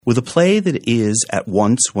with a play that is at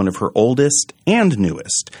once one of her oldest and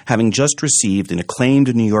newest, having just received an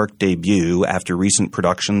acclaimed New York debut after recent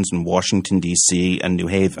productions in Washington, D.C. and New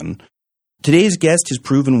Haven. Today's guest has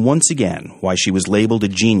proven once again why she was labeled a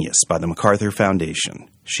genius by the MacArthur Foundation.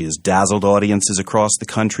 She has dazzled audiences across the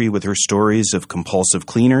country with her stories of compulsive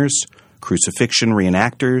cleaners, crucifixion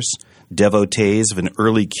reenactors, devotees of an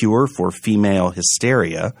early cure for female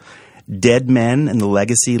hysteria, dead men and the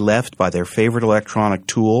legacy left by their favorite electronic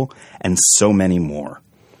tool, and so many more.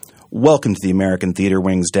 Welcome to the American Theater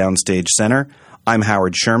Wing's Downstage Center. I'm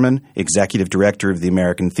Howard Sherman, Executive Director of the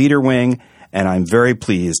American Theater Wing, and I'm very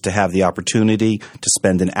pleased to have the opportunity to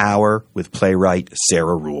spend an hour with playwright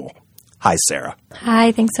Sarah Ruhl. Hi, Sarah.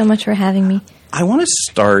 Hi, thanks so much for having me. I want to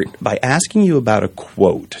start by asking you about a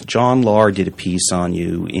quote. John Lahr did a piece on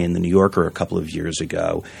you in The New Yorker a couple of years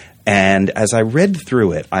ago, and as I read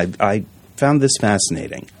through it, I found this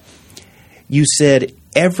fascinating. You said,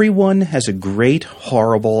 "Everyone has a great,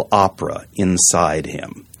 horrible opera inside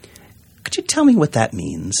him." Could you tell me what that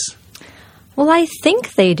means? Well, I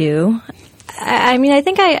think they do. I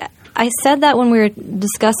think I said that when we were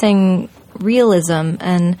discussing realism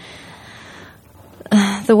and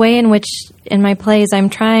the way in which, in my plays, I'm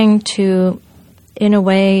trying to, in a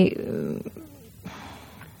way,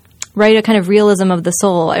 write a kind of realism of the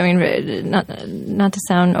soul. I mean, not to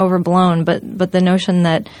sound overblown, but the notion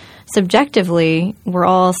that subjectively we're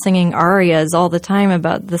all singing arias all the time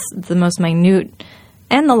about the most minute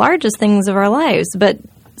and the largest things of our lives, but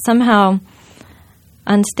somehow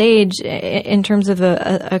on stage, in terms of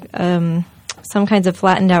some kinds of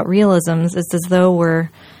flattened out realisms, it's as though we're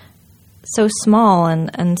so small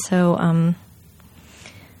and so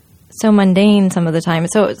mundane some of the time.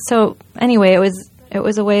 So anyway, it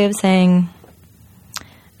was a way of saying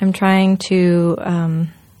I'm trying to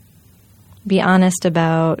be honest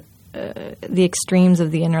about the extremes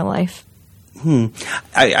of the inner life.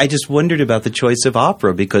 I just wondered about the choice of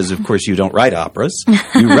opera because, of course, you don't write operas.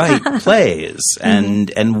 You write plays.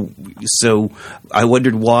 And so I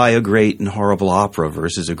wondered why a great and horrible opera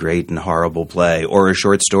versus a great and horrible play, or a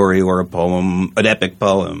short story or a poem, an epic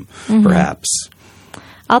poem, perhaps.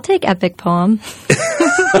 I'll take epic poem.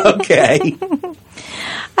 Okay.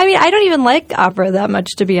 I mean, I don't even like opera that much,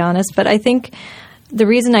 to be honest, but I think the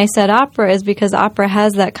reason I said opera is because opera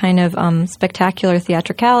has that kind of spectacular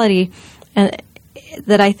theatricality, and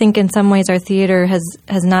that I think in some ways our theater has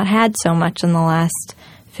not had so much in the last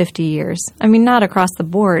 50 years. I mean, not across the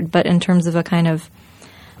board, but in terms of a kind of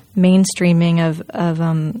mainstreaming of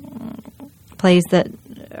plays that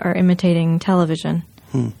are imitating television.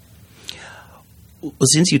 Well,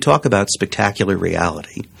 since you talk about spectacular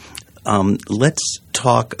reality, let's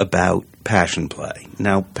talk about Passion Play.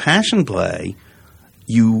 Now, Passion Play,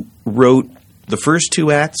 you wrote the first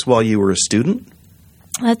two acts while you were a student?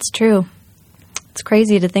 That's true. It's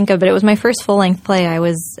crazy to think of, but it was my first full-length play. I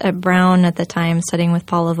was at Brown at the time studying with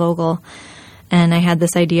Paula Vogel, and I had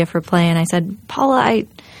this idea for a play, and I said, Paula,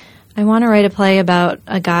 I want to write a play about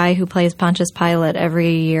a guy who plays Pontius Pilate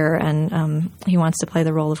every year, and he wants to play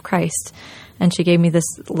the role of Christ. And she gave me this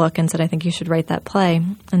look and said, I think you should write that play.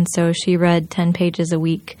 And so she read 10 pages a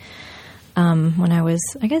week when I was,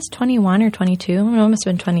 I guess, 21 or 22. I don't know, it must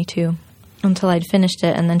have been 22. Until I'd finished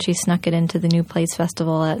it, and then she snuck it into the New Plays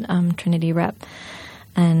Festival at Trinity Rep.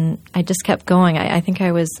 And I just kept going. I think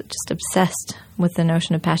I was just obsessed with the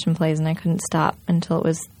notion of passion plays, and I couldn't stop until it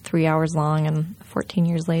was 3 hours long and 14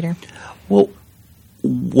 years later. Well,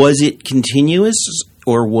 was it continuous,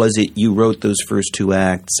 or was it you wrote those first two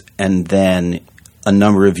acts and then a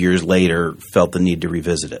number of years later felt the need to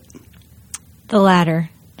revisit it? The latter.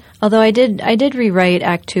 Although I did rewrite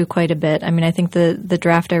Act 2 quite a bit. I mean, I think the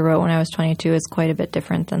draft I wrote when I was 22 is quite a bit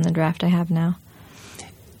different than the draft I have now.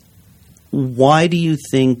 Why do you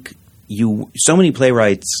think so many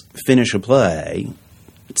playwrights finish a play,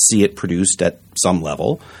 see it produced at some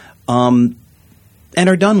level, and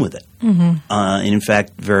are done with it? Mm-hmm. And in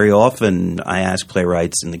fact, very often I ask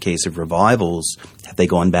playwrights in the case of revivals, have they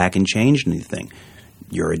gone back and changed anything?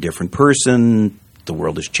 You're a different person. The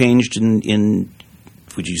world has changed in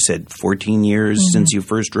would you said 14 years since you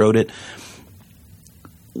first wrote it.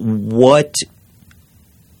 What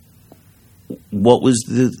was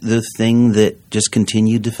the thing that just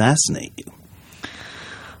continued to fascinate you?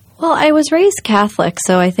 Well, I was raised Catholic,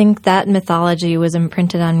 so I think that mythology was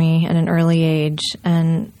imprinted on me at an early age.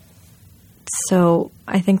 And so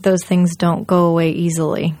I think those things don't go away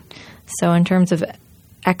easily. So in terms of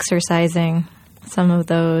exercising some of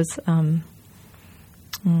those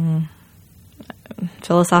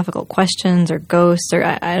philosophical questions or ghosts, or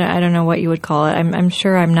I don't know what you would call it. I'm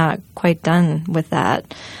sure I'm not quite done with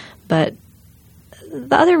that, but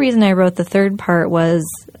the other reason I wrote the third part was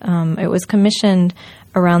it was commissioned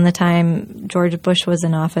around the time George Bush was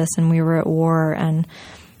in office and we were at war, and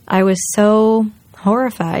I was so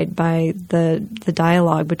horrified by the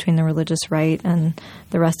dialogue between the religious right and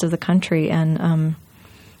the rest of the country, and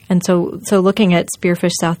so looking at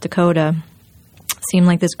Spearfish, South Dakota, seemed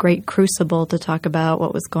like this great crucible to talk about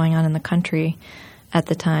what was going on in the country at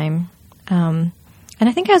the time. And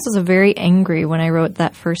I think I was very angry when I wrote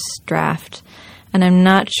that first draft. And I'm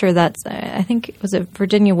not sure I think, was it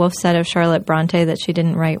Virginia Woolf said of Charlotte Bronte that she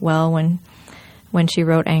didn't write well when she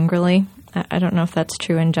wrote angrily. I don't know if that's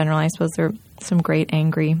true in general. I suppose there are some great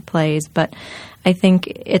angry plays. But I think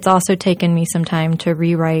it's also taken me some time to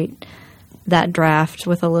rewrite that draft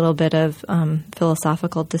with a little bit of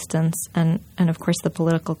philosophical distance. And of course, the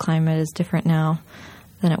political climate is different now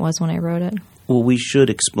than it was when I wrote it. Well, we should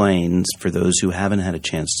explain, for those who haven't had a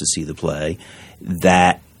chance to see the play,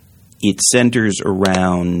 that it centers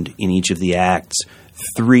around, in each of the acts,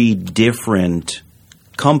 3 different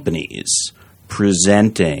companies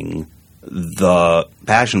presenting the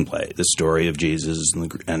Passion Play, the story of Jesus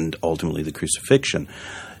and ultimately the crucifixion.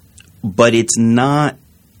 But it's not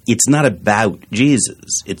about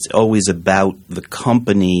Jesus. It's always about the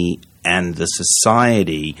company and the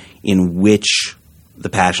society in which the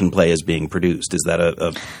Passion Play is being produced. Is that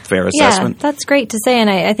a fair assessment? Yeah, that's great to say, and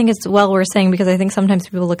I think it's well worth saying, because I think sometimes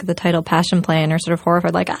people look at the title Passion Play and are sort of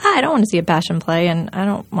horrified, like, I don't want to see a Passion Play, and I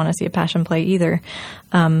don't want to see a Passion Play either.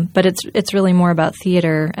 But it's really more about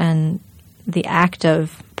theater and the act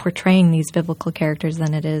of portraying these biblical characters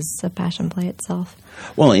than it is a Passion Play itself.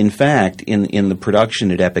 Well, in fact, in the production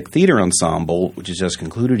at Epic Theater Ensemble, which is just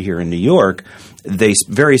concluded here in New York, they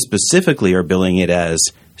very specifically are billing it as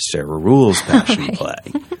Sarah Ruhl's Passion Play.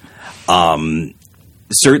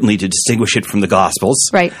 Certainly to distinguish it from the Gospels.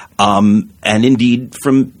 Right. And indeed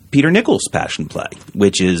from Peter Nichols' Passion Play,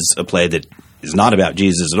 which is a play that is not about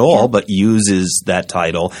Jesus at all, but uses that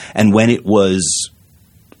title. And when it was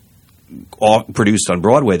produced on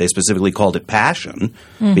Broadway, they specifically called it Passion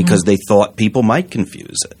because they thought people might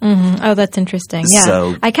confuse it. Oh, that's interesting. Yeah.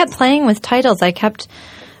 So, I kept playing with titles. I kept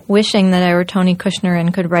wishing that I were Tony Kushner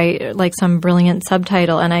and could write like some brilliant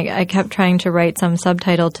subtitle, and I kept trying to write some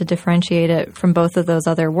subtitle to differentiate it from both of those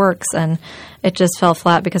other works, and it just fell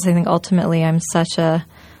flat because I think ultimately I'm such a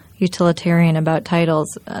utilitarian about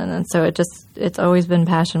titles, and so it's always been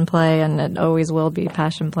Passion Play, and it always will be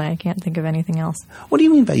Passion Play. I can't think of anything else. What do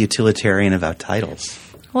you mean by utilitarian about titles?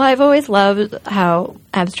 Well, I've always loved how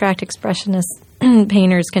abstract expressionist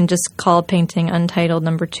painters can just call painting Untitled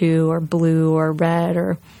No. 2 or Blue or Red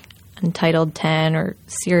or Untitled 10 or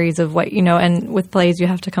series of what, and with plays you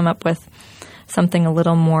have to come up with something a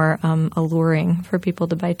little more alluring for people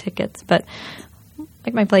to buy tickets. But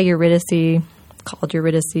like my play Eurydice, called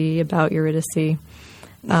Eurydice, about Eurydice,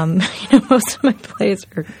 most of my plays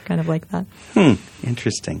are kind of like that.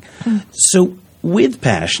 Interesting. So with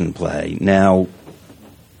Passion Play, now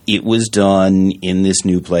it was done in this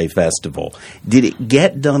new play festival. Did it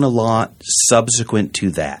get done a lot subsequent to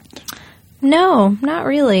that? No, not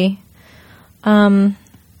really.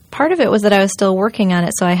 Part of it was that I was still working on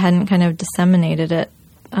it, so I hadn't kind of disseminated it.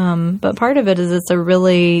 But part of it is it's a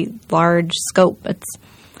really large scope. It's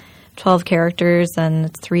 12 characters and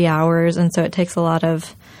it's 3 hours, and so it takes a lot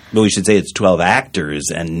of... But we should say it's 12 actors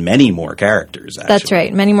and many more characters, actually. That's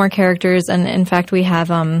right, many more characters, and in fact we have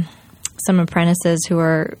some apprentices who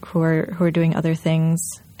are doing other things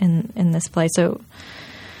in this play. So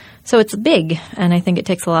it's big, and I think it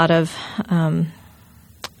takes a lot of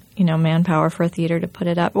manpower for a theater to put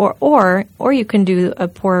it up. Or you can do a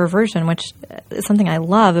poorer version, which is something I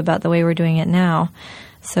love about the way we're doing it now.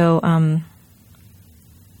 So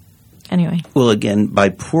anyway. Well, again, by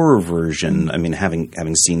poorer version, I mean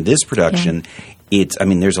having seen this production,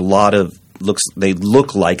 there's a lot of they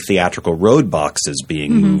look like theatrical road boxes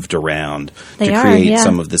being moved around to create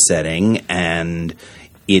some of the setting, and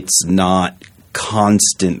it's not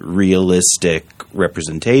constant realistic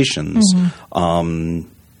representations.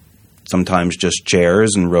 Sometimes just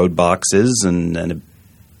chairs and road boxes and a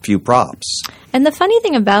few props. And the funny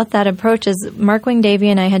thing about that approach is Mark Wing-Davey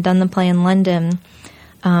and I had done the play in London,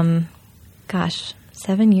 7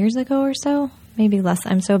 years ago or so. Maybe less.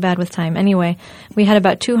 I'm so bad with time. Anyway, we had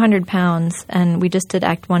about 200 pounds, and we just did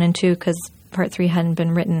Act 1 and 2 because Part 3 hadn't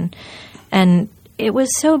been written. And it was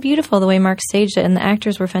so beautiful the way Mark staged it, and the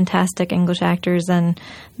actors were fantastic English actors, and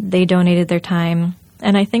they donated their time.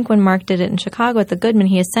 And I think when Mark did it in Chicago at the Goodman,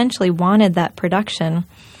 he essentially wanted that production,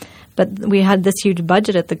 but we had this huge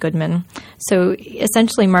budget at the Goodman. So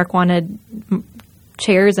essentially Mark wanted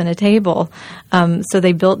chairs and a table. So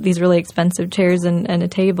they built these really expensive chairs and a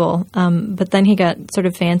table. But then he got sort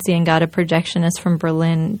of fancy and got a projectionist from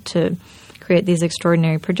Berlin to create these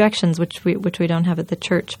extraordinary projections, which we don't have at the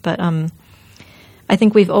church. But I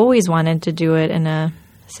think we've always wanted to do it in a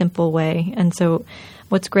simple way. And so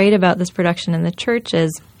what's great about this production in the church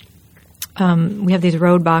is we have these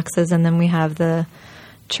road boxes, and then we have the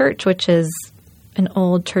church, which is an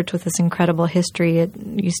old church with this incredible history. It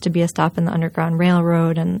used to be a stop in the Underground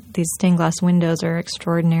Railroad, and these stained glass windows are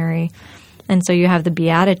extraordinary. And so you have the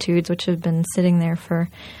Beatitudes, which have been sitting there for,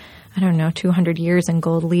 200 years in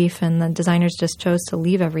gold leaf, and the designers just chose to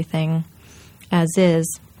leave everything as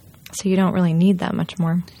is. So you don't really need that much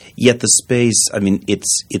more. Yet the space,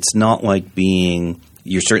 it's not like being...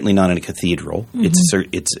 You're certainly not in a cathedral. Mm-hmm.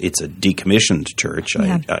 It's a decommissioned church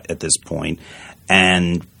at this point.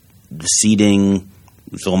 And the seating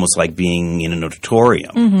was almost like being in an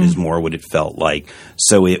auditorium, is more what it felt like.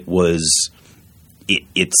 So it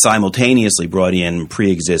simultaneously brought in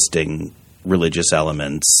pre-existing religious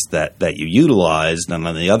elements that you utilized, and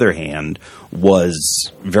on the other hand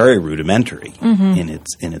was very rudimentary in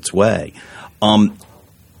its way.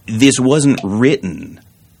 This wasn't written,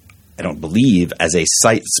 I don't believe, as a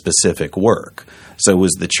site-specific work. So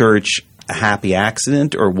was the church a happy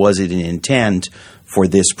accident, or was it an intent for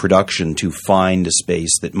this production to find a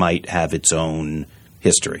space that might have its own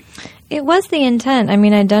history? It was the intent.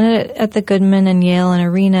 I'd done it at the Goodman and Yale and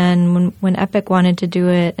Arena, and when Epic wanted to do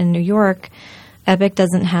it in New York, Epic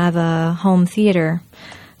doesn't have a home theater.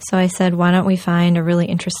 So I said, why don't we find a really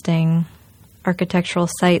interesting architectural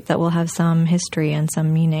site that will have some history and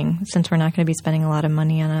some meaning, since we're not going to be spending a lot of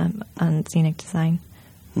money on scenic design.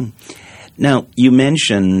 Now, you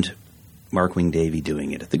mentioned Mark Wing-Davey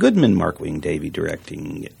doing it at the Goodman, Mark Wing-Davey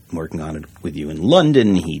directing it, working on it with you in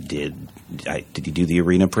London. Did he do the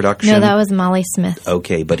Arena production? No, that was Molly Smith.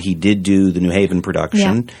 Okay, but he did do the New Haven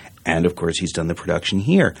production, and of course he's done the production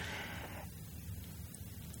here.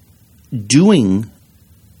 Doing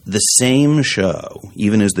the same show,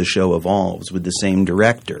 even as the show evolves, with the same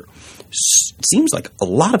director, seems like a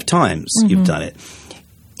lot of times you've done it.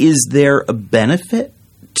 Is there a benefit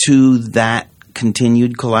to that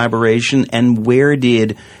continued collaboration, and where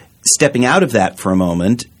did stepping out of that for a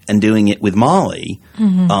moment and doing it with Molly,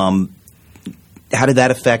 how did that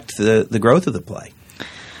affect the growth of the play?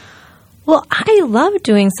 Well, I love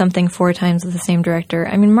doing something 4 times with the same director.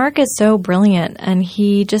 Mark is so brilliant, and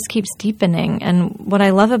he just keeps deepening. And what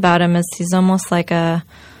I love about him is he's almost like a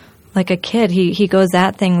kid. He goes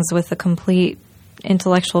at things with a complete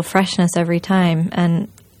intellectual freshness every time. And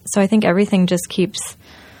so I think everything just keeps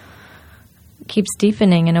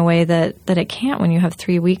deepening in a way that it can't when you have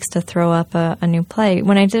 3 weeks to throw up a new play.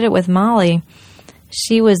 When I did it with Molly,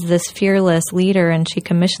 she was this fearless leader, and she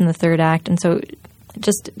commissioned the 3rd act. And so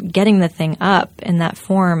just getting the thing up in that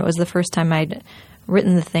form, it was the first time I'd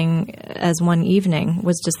written the thing as one evening,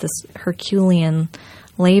 was just this Herculean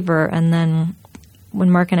labor. And then when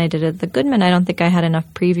Mark and I did it at the Goodman, I don't think I had enough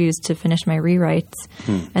previews to finish my rewrites.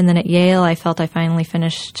 And then at Yale, I felt I finally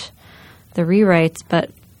finished the rewrites.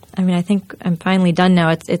 But I think I'm finally done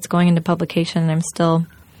now. It's going into publication, and I'm still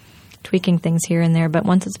tweaking things here and there. But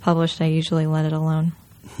once it's published, I usually let it alone.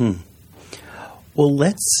 Well,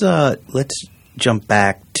 let's jump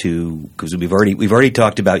back to, because we've already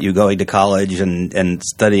talked about you going to college and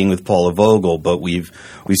studying with Paula Vogel, but we've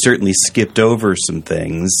certainly skipped over some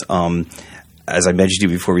things. As I mentioned to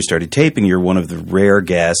you before we started taping, you're one of the rare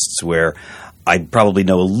guests where I probably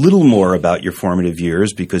know a little more about your formative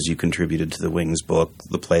years because you contributed to the Wings book,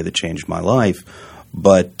 The Play That Changed My Life.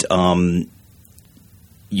 But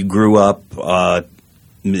you grew up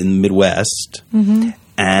in the Midwest,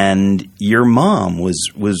 and your mom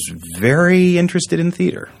was very interested in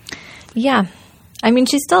theater. Yeah.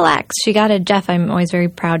 She still acts. She got a Jeff. I'm always very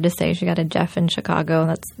proud to say she got a Jeff in Chicago.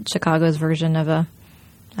 That's Chicago's version of an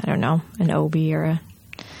Obie or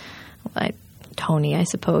a Tony, I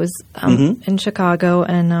suppose, in Chicago.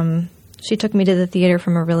 And she took me to the theater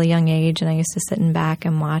from a really young age, and I used to sit in back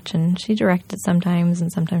and watch. And she directed sometimes,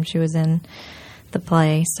 and sometimes she was in the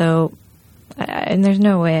play. So, and there's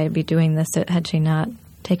no way I'd be doing this had she not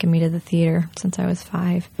taken me to the theater since I was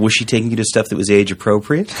 5. Was she taking you to stuff that was age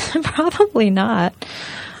appropriate? Probably not.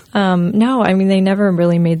 No, they never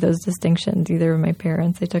really made those distinctions, either of my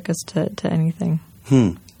parents. They took us to anything.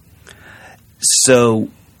 So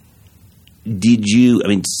did you,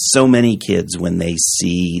 so many kids, when they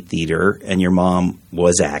see theater, and your mom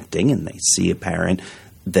was acting, and they see a parent,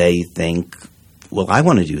 they think well, I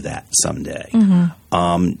want to do that someday.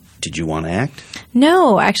 Did you want to act?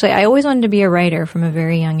 No, actually, I always wanted to be a writer from a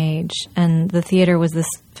very young age, and the theater was this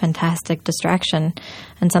fantastic distraction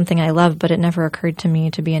and something I loved, but it never occurred to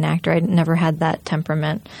me to be an actor. I never had that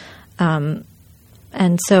temperament.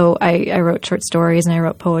 And so I wrote short stories and I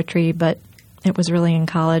wrote poetry, but it was really in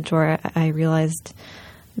college where I realized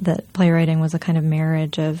that playwriting was a kind of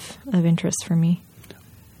marriage of interest for me.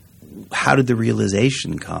 How did the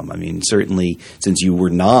realization come? I mean, certainly since you were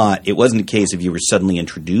not – it wasn't a case of you were suddenly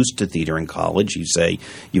introduced to theater in college. You say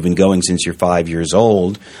you've been going since you're 5 years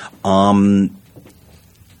old.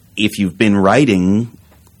 If you've been writing,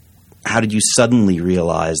 how did you suddenly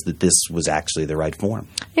realize that this was actually the right form?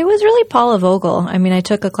 It was really Paula Vogel. I mean, I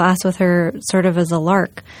took a class with her sort of as a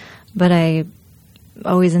lark, but I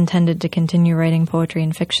always intended to continue writing poetry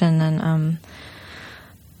and fiction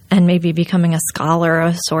and maybe becoming a scholar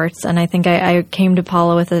of sorts. And I think I came to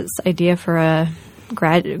Paula with this idea for a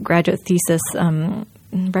graduate thesis,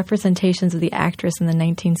 representations of the actress in the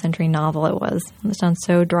 19th century novel it was. It sounds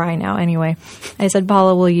so dry now. Anyway, I said,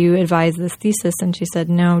 Paula, will you advise this thesis? And she said,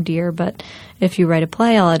 no, dear, but if you write a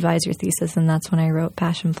play, I'll advise your thesis. And that's when I wrote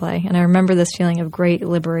Passion Play. And I remember this feeling of great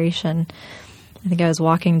liberation. I think I was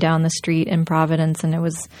walking down the street in Providence, and it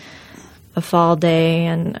was a fall day,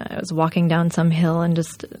 and I was walking down some hill and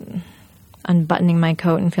just unbuttoning my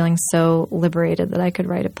coat and feeling so liberated that I could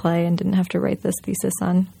write a play and didn't have to write this thesis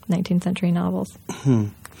on 19th century novels.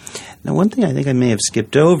 Now, one thing I think I may have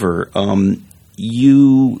skipped over,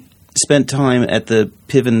 you spent time at the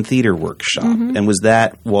Piven Theater Workshop, and was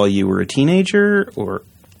that while you were a teenager, or?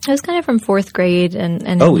 It was kind of from fourth grade and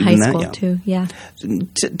in high school, too, yeah.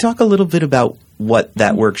 Talk a little bit about what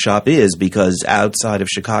that workshop is, because outside of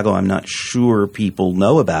Chicago, I'm not sure people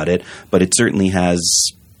know about it, but it certainly has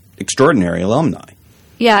extraordinary alumni.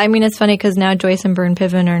 Yeah, I mean, it's funny because now Joyce and Byrne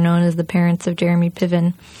Piven are known as the parents of Jeremy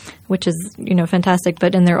Piven, which is, fantastic.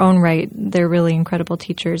 But in their own right, they're really incredible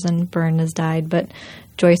teachers, and Byrne has died. But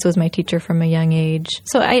Joyce was my teacher from a young age.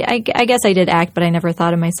 So I guess I did act, but I never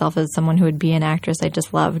thought of myself as someone who would be an actress. I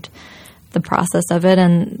just loved the process of it,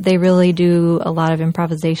 and they really do a lot of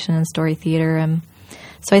improvisation and story theater. And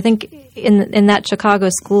so I think in that Chicago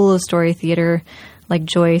School of Story Theater, like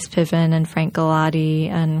Joyce Piven and Frank Galati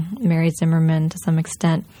and Mary Zimmerman to some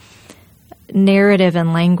extent, narrative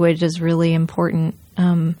and language is really important.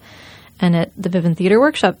 And at the Piven Theater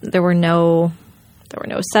Workshop, there were no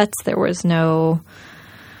sets. There was no,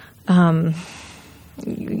 when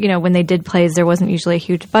they did plays, there wasn't usually a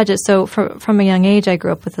huge budget. So from a young age, I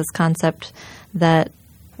grew up with this concept that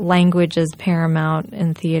language is paramount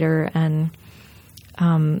in theater, and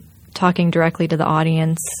talking directly to the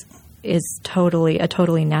audience is a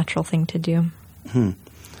totally natural thing to do.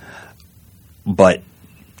 But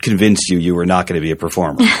convinced you were not going to be a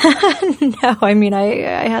performer. No, I mean,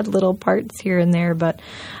 I had little parts here and there, but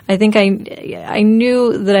I think I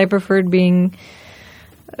knew that I preferred being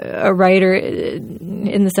a writer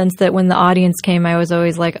in the sense that when the audience came, I was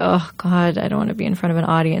always like, oh, God, I don't want to be in front of an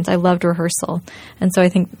audience. I loved rehearsal. And so I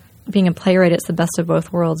think being a playwright, it's the best of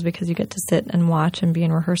both worlds because you get to sit and watch and be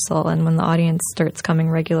in rehearsal. And when the audience starts coming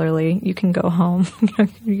regularly, you can go home.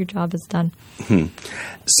 Your job is done.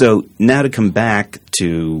 So now to come back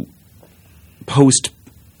to post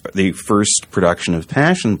the first production of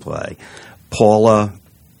Passion Play, Paula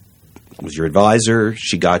was your advisor.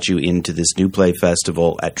 She got you into this new play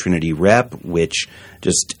festival at Trinity Rep, which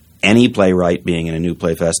just any playwright being in a new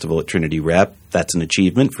play festival at Trinity Rep, that's an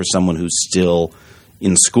achievement. For someone who's still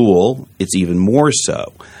in school, it's even more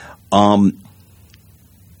so.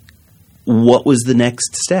 What was the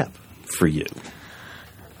next step for you?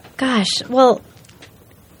 Gosh, well,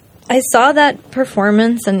 I saw that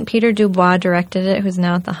performance, and Peter Dubois directed it, who's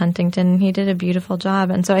now at the Huntington. He did a beautiful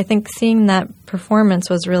job. And so I think seeing that performance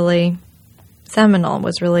was really seminal,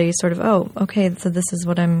 was really sort of, oh, okay, so this is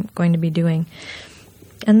what I'm going to be doing.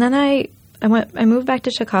 And then I moved back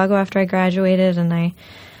to Chicago after I graduated, and I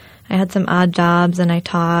had some odd jobs, and I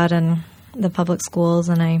taught in the public schools,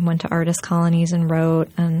 and I went to artist colonies and wrote,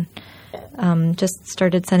 and just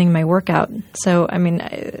started sending my work out. So, I mean,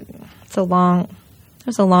 it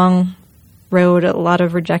was a long road, a lot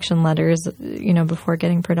of rejection letters, before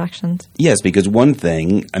getting productions. Yes, because one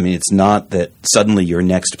thing, I mean, it's not that suddenly your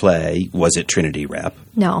next play was at Trinity Rep.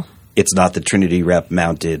 No. It's not that Trinity Rep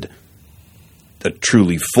mounted a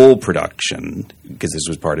truly full production, because this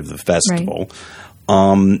was part of the festival.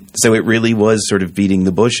 Right. So it really was sort of beating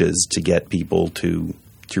the bushes to get people to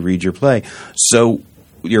read your play. So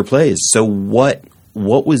your plays. So what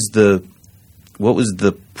was the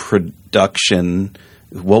production?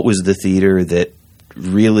 What was the theater that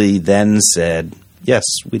really then said, yes,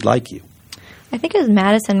 we'd like you? I think it was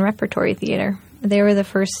Madison Repertory Theater. They were the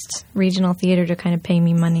first regional theater to kind of pay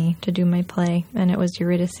me money to do my play, and it was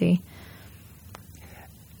Eurydice.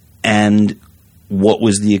 And what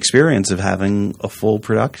was the experience of having a full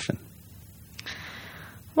production?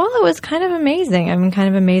 Well, it was kind of amazing. I mean, kind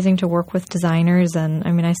of amazing to work with designers, and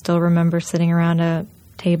I mean, I still remember sitting around a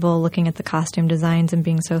table looking at the costume designs and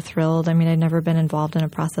being so thrilled. I mean, I'd never been involved in a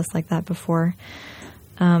process like that before.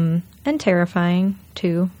 And terrifying,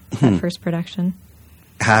 too, that first production.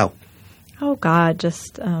 How? Oh, God,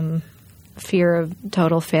 just fear of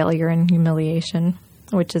total failure and humiliation,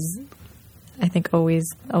 which is, I think, always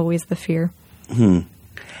the fear. And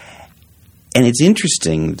it's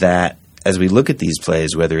interesting that as we look at these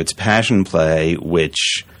plays, whether it's Passion Play,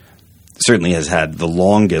 which certainly has had the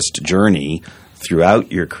longest journey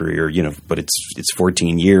throughout your career, you know, but it's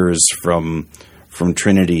 14 years from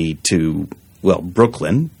Trinity to, well,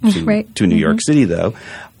 Brooklyn to New York City, though.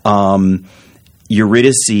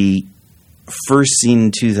 Eurydice, first seen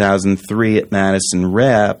in 2003 at Madison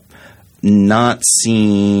Rep, not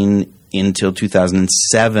seen until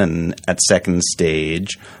 2007 at Second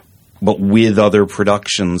Stage, but with other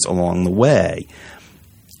productions along the way.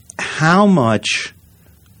 How much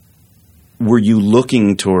were you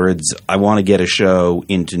looking towards, I want to get a show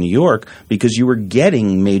into New York, because you were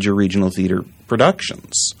getting major regional theater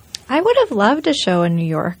productions? I would have loved a show in New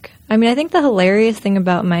York. I mean, I think the hilarious thing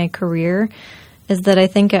about my career is that I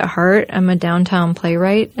think at heart I'm a downtown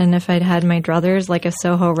playwright, and if I'd had my druthers, like if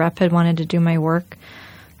Soho Rep had wanted to do my work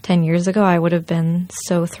 10 years ago, I would have been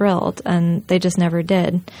so thrilled, and they just never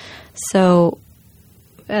did. So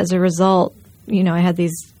as a result, you know, I had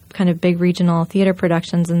these kind of big regional theater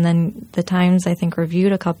productions, and then the Times, I think,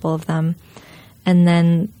 reviewed a couple of them, and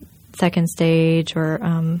then Second Stage or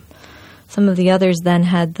some of the others then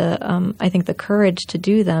had the, I think, the courage to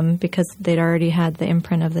do them because they'd already had the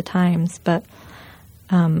imprint of the Times. But,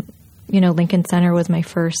 you know, Lincoln Center was my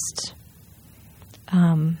first,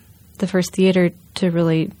 the first theater to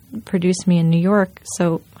really produce me in New York.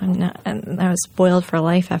 So and I was spoiled for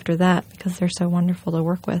life after that because they're so wonderful to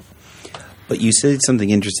work with. But you said something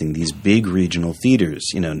interesting, these big regional theaters,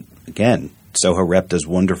 you know, again, Soho Rep does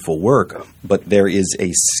wonderful work, but there is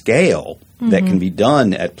a scale that can be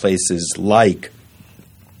done at places like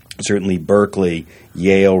certainly Berkeley,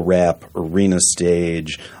 Yale Rep, Arena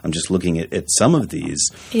Stage. I'm just looking at some of these.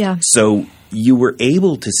 Yeah. So you were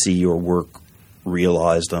able to see your work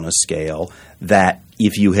realized on a scale that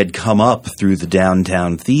if you had come up through the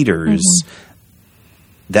downtown theaters,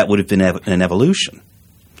 that would have been an evolution.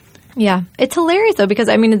 Yeah. It's hilarious, though, because,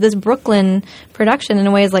 I mean, this Brooklyn production, in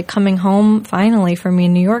a way, is like coming home finally for me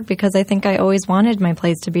in New York, because I think I always wanted my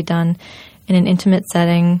plays to be done in an intimate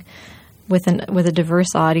setting with a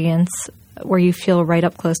diverse audience where you feel right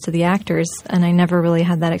up close to the actors, and I never really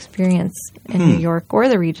had that experience in New York or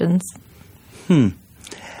the regions. In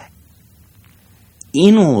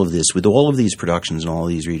all of this, with all of these productions and all of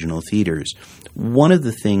these regional theaters, one of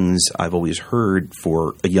the things I've always heard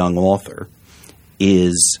for a young author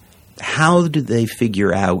is how do they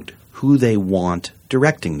figure out who they want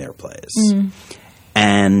directing their plays?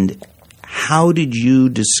 And how did you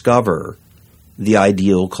discover the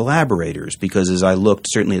ideal collaborators? Because as I looked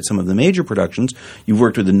certainly at some of the major productions, you've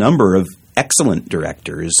worked with a number of excellent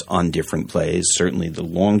directors on different plays, certainly the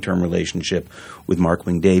long-term relationship with Mark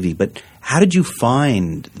Wing-Davey. But how did you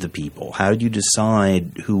find the people? How did you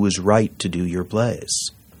decide who was right to do your plays?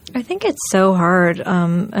 I think it's so hard,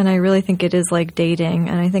 and I really think it is like dating.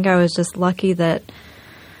 And I think I was just lucky that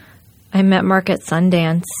I met Mark at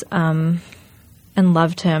Sundance and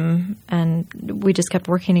loved him, and we just kept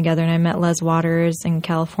working together. And I met Les Waters in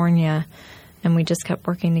California, and we just kept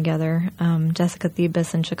working together. Jessica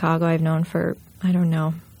Thebus in Chicago I've known for, I don't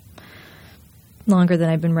know, longer than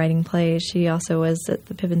I've been writing plays. She also was at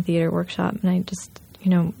the Piven Theater Workshop, and I just,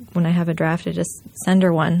 you know, when I have a draft, I just send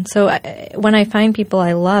her one. So when I find people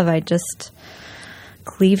I love, I just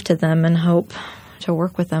cleave to them and hope to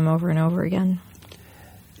work with them over and over again.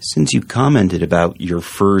 Since you commented about your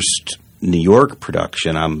first New York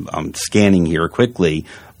production, I'm scanning here quickly,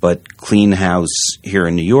 but Clean House here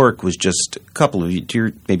in New York was just a couple of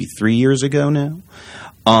years, maybe 3 years ago now.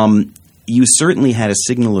 You certainly had a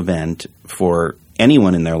signal event for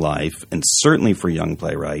anyone in their life, and certainly for a young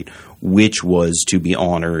playwright, which was to be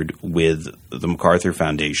honored with the MacArthur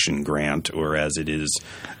Foundation grant, or as it is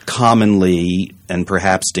commonly and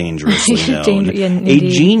perhaps dangerously known, a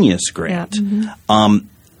Genius grant. Yeah.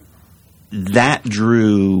 That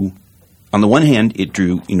drew, on the one hand, it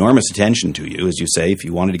drew enormous attention to you. As you say, if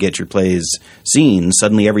you wanted to get your plays seen,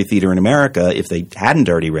 suddenly every theater in America, if they hadn't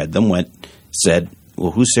already read them, said,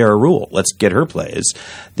 well, who's Sarah Ruhl? Let's get her plays.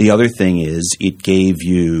 The other thing is it gave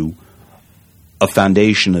you a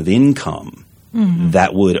foundation of income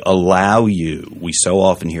that would allow you – we so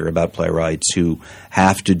often hear about playwrights who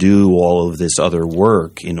have to do all of this other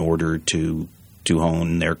work in order to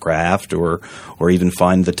hone their craft or even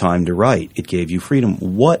find the time to write. It gave you freedom.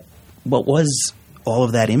 What was all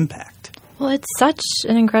of that impact? Well, it's such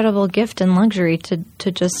an incredible gift and luxury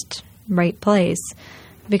to just write plays,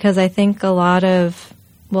 because I think a lot of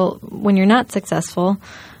 – well, when you're not successful,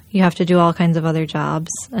 you have to do all kinds of other jobs.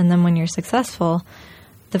 And then when you're successful –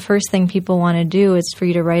 the first thing people want to do is for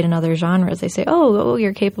you to write in other genres. They say, oh,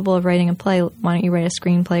 you're capable of writing a play. Why don't you write a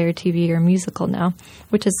screenplay or TV or a musical now?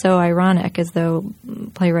 Which is so ironic, as though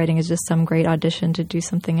playwriting is just some great audition to do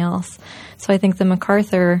something else. So I think the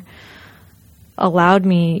MacArthur allowed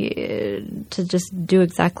me to just do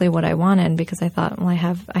exactly what I wanted, because I thought, well, I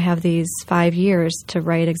have these 5 years to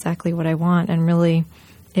write exactly what I want, and really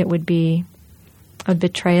it would be a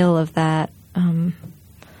betrayal of that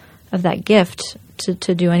gift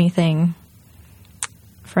to do anything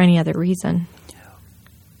for any other reason.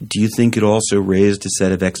 Do you think it also raised a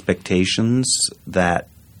set of expectations that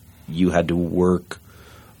you had to work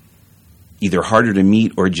either harder to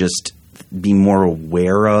meet or just be more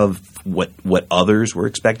aware of what others were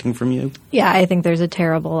expecting from you? Yeah, I think there's a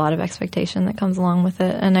terrible lot of expectation that comes along with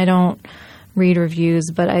it. And I don't read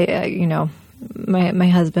reviews, but my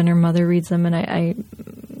husband or mother reads them, and I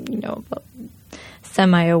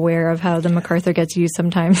semi-aware of how the MacArthur gets used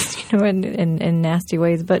sometimes, in nasty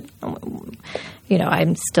ways. But,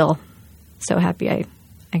 I'm still so happy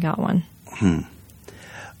I got one.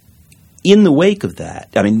 In the wake of that,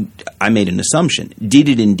 I made an assumption. Did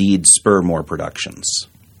it indeed spur more productions?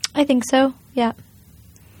 I think so, yeah.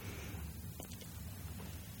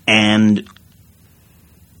 And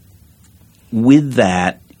with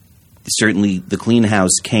that, certainly the Clean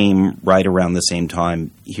House came right around the same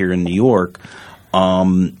time here in New York.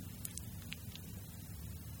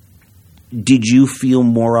 Did you feel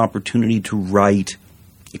more opportunity to write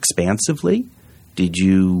expansively? Did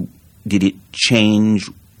it change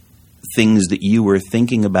things that you were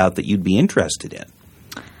thinking about that you'd be interested in?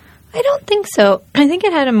 I don't think so. I think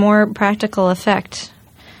it had a more practical effect.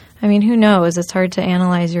 Who knows? It's hard to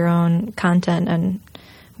analyze your own content and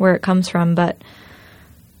where it comes from, but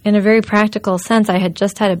in a very practical sense, I had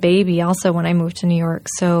just had a baby also when I moved to New York,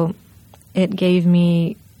 so it gave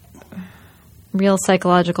me real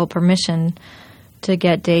psychological permission to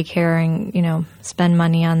get daycare and, spend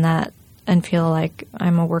money on that and feel like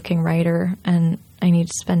I'm a working writer and I need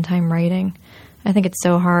to spend time writing. I think it's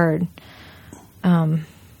so hard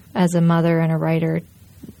as a mother and a writer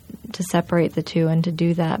to separate the two and to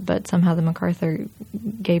do that, but somehow the MacArthur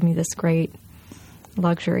gave me this great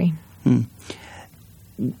luxury.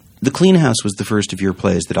 The Clean House was the first of your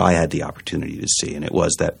plays that I had the opportunity to see, and it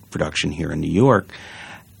was that production here in New York.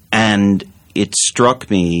 And it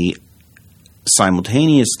struck me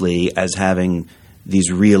simultaneously as having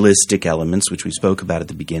these realistic elements, which we spoke about at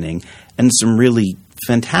the beginning, and some really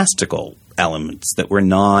fantastical elements that were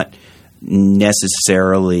not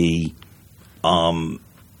necessarily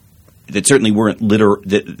that certainly weren't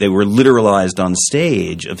that they were literalized on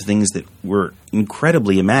stage, of things that were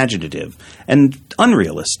incredibly imaginative and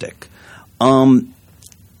unrealistic. How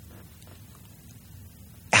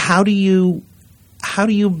do you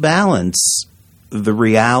balance the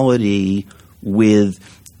reality with,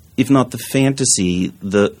 if not the fantasy,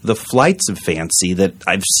 the flights of fancy that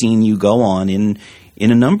I've seen you go on in a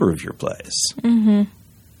number of your plays? Mm-hmm.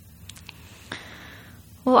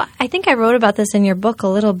 Well, I think I wrote about this in your book a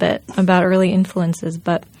little bit, about early influences,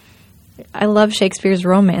 but I love Shakespeare's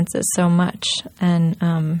romances so much. And,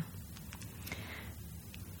 a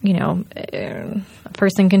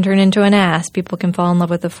person can turn into an ass. People can fall in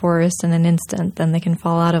love with the forest in an instant. Then they can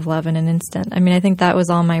fall out of love in an instant. I think that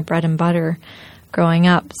was all my bread and butter growing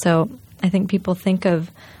up. So I think people think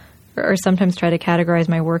of, or sometimes try to categorize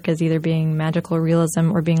my work as either being magical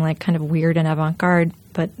realism or being like kind of weird and avant-garde.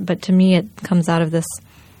 But to me, it comes out of this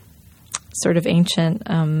sort of ancient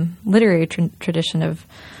literary tradition of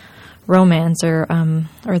romance or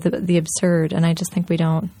the absurd, and I just think we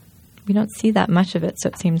don't see that much of it, so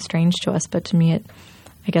it seems strange to us. But to me,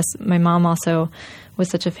 I guess my mom also was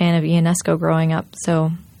such a fan of Ionesco growing up,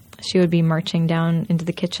 so she would be marching down into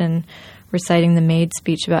the kitchen reciting the maid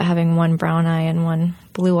speech about having one brown eye and one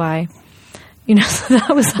blue eye. So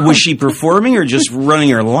that was she performing or just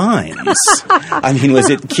running her lines? Was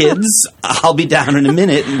it kids? I'll be down in a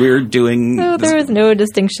minite, and we're doing... No, there was no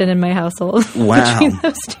distinction in my household between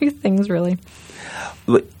those two things, really.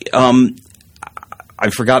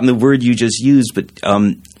 I've forgotten the word you just used, but,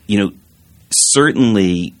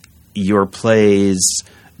 certainly your plays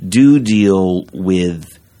do deal with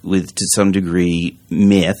to some degree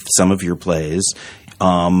myth, some of your plays,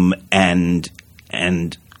 and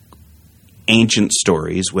ancient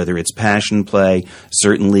stories, whether it's Passion Play,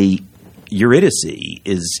 certainly Eurydice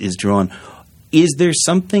is drawn. Is there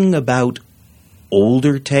something about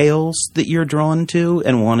older tales that you're drawn to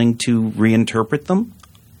and wanting to reinterpret them?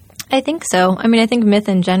 I think so. I mean, I think myth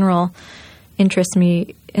in general interests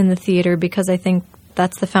me in the theater because I think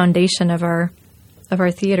that's the foundation of our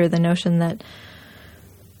theater, the notion that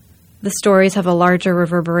the stories have a larger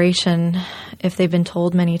reverberation if they've been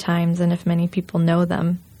told many times and if many people know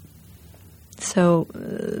them. So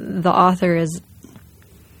the author is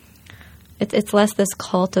it's less this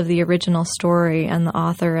cult of the original story and the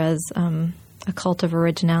author as a cult of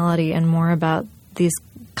originality and more about these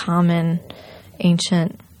common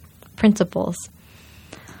ancient principles.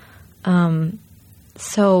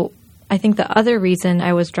 So I think the other reason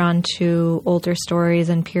I was drawn to older stories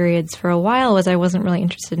and periods for a while was I wasn't really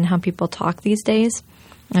interested in how people talk these days.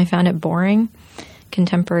 I found it boring,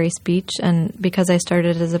 contemporary speech, and because I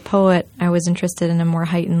started as a poet, I was interested in a more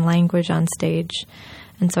heightened language on stage.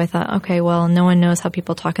 And so I thought, okay, well, no one knows how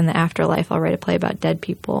people talk in the afterlife. I'll write a play about dead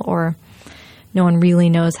people. Or no one really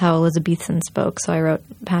knows how Elizabethan spoke, so I wrote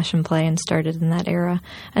Passion Play and started in that era.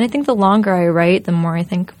 And I think the longer I write, the more I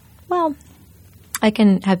think, well, I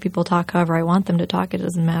can have people talk however I want them to talk. It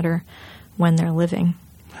doesn't matter when they're living.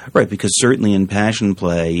 Right, because certainly in Passion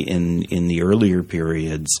Play, in the earlier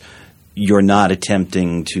periods, you're not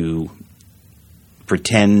attempting to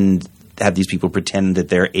have these people pretend that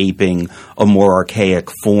they're aping a more archaic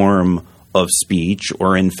form of speech,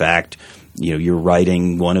 or in fact, you're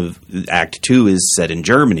writing one of Act 2 is set in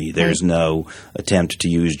Germany. There's no attempt to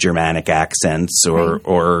use Germanic accents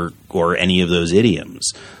or any of those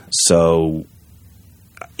idioms. So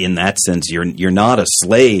in that sense, you're not a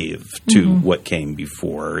slave to what came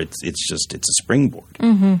before. It's a springboard.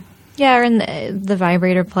 Mm-hmm. Yeah, or in the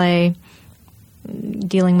Vibrator play,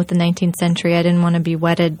 dealing with the 19th century, I didn't want to be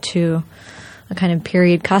wedded to a kind of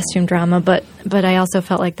period costume drama, but I also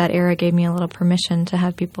felt like that era gave me a little permission to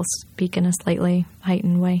have people speak in a slightly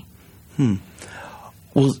heightened way.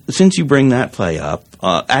 Well, since you bring that play up,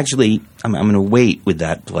 actually, I'm going to wait with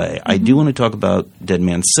that play. I do want to talk about Dead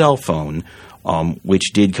Man's Cell Phone,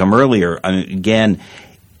 which did come earlier. Again,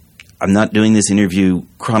 I'm not doing this interview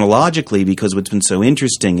chronologically because what's been so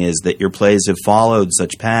interesting is that your plays have followed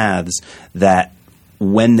such paths that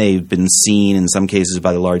when they've been seen, in some cases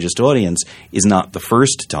by the largest audience, is not the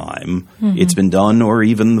first time it's been done, or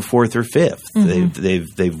even the fourth or fifth.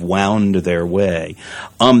 They've wound their way.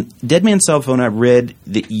 Dead Man's Cell Phone, I read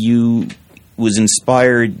that you was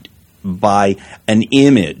inspired by an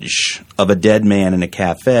image of a dead man in a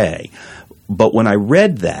cafe. But when I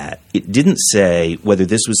read that, it didn't say whether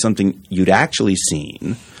this was something you'd actually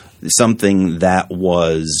seen, something that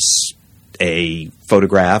was a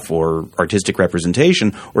photograph or artistic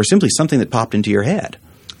representation, or simply something that popped into your head.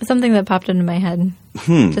 Something that popped into my head.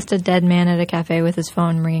 Just a dead man at a cafe with his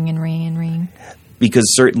phone ringing and ringing and ringing.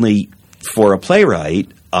 Because certainly for a playwright,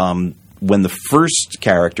 when the first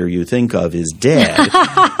character you think of is dead,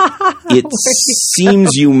 it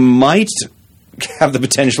seems you might have the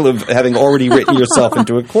potential of having already written yourself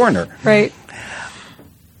into a corner. Right.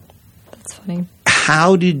 That's funny.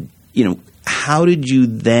 How did you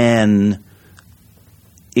then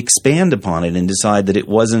expand upon it and decide that it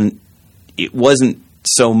wasn't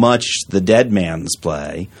so much the dead man's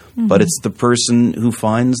play, but it's the person who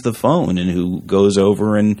finds the phone and who goes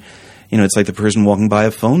over and, it's like the person walking by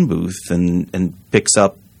a phone booth and picks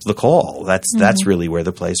up the call. That's really where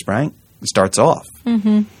the play starts off.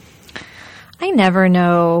 I never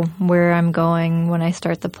know where I'm going when I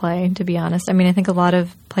start the play, to be honest. I mean, I think a lot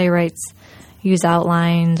of playwrights use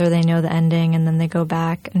outlines or they know the ending and then they go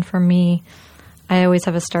back. And for me, I always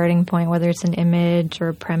have a starting point, whether it's an image or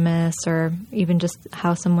a premise or even just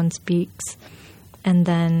how someone speaks. And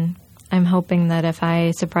then I'm hoping that if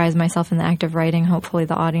I surprise myself in the act of writing, hopefully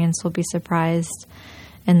the audience will be surprised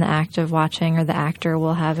in the act of watching, or the actor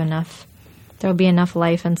will have enough. There'll be enough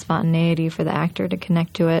life and spontaneity for the actor to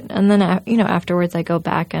connect to it. And then, afterwards I go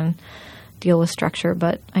back and deal with structure,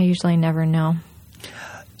 but I usually never know.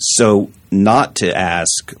 So not to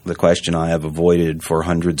ask the question I have avoided for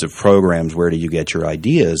hundreds of programs, where do you get your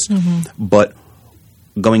ideas? But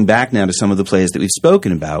going back now to some of the plays that we've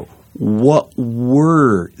spoken about, what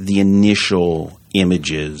were the initial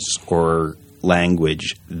images or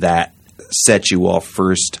language that set you off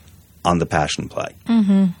first on the Passion Play?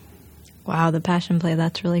 Wow, the Passion Play,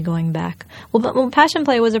 that's really going back. Well, Passion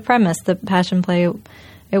Play was a premise. The Passion Play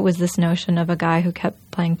it was this notion of a guy who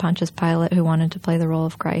kept playing Pontius Pilate who wanted to play the role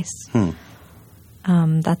of Christ.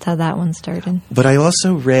 That's how that one started. But I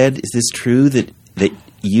also read, is this true, that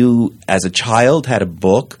you, as a child, had a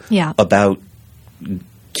book about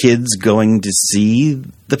kids going to see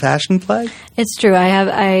the Passion Play? It's true. I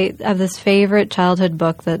have this favorite childhood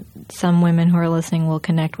book that some women who are listening will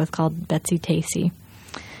connect with called Betsy Tacy.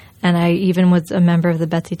 And I even was a member of the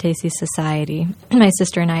Betsy Tacy Society. My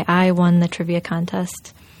sister and I won the trivia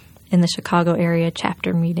contest in the Chicago area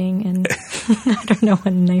chapter meeting in, I don't know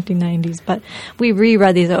when, in the 1990s. But we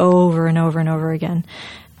reread these over and over and over again.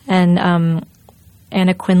 And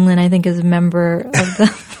Anna Quinlan, I think, is a member of the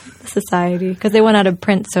society because they went out of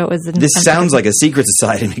print, so it was. This sounds like a secret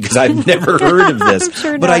society because I've never heard of this. I'm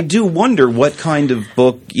sure but not. I do wonder what kind of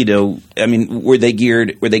book, I mean, were they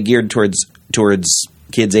geared towards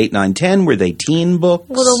kids 8, 9, 10? Were they teen books?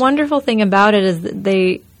 Well, the wonderful thing about it is that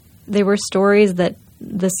they were stories that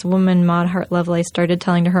this woman, Maud Hart Lovelace, started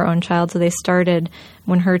telling to her own child. So they started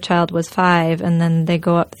when her child was 5, and then they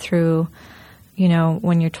go up through,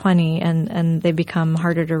 when you're 20, and they become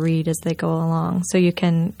harder to read as they go along. So you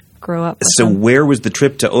can grow up. So where was the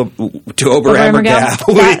trip to Oberammergau?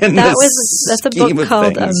 That's a book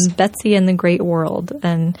called Betsy and the Great World,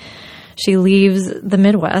 and she leaves the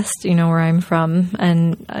Midwest, where I'm from,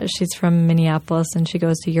 and she's from Minneapolis, and she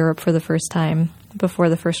goes to Europe for the first time before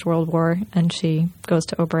the First World War, and she goes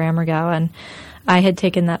to Oberammergau. And I had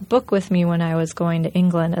taken that book with me when I was going to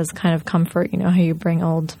England as kind of comfort, how you bring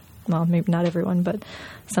old, well, maybe not everyone, but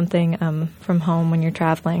something from home when you're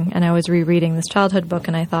traveling. And I was rereading this childhood book,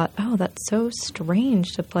 and I thought, oh, that's so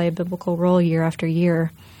strange to play a biblical role year after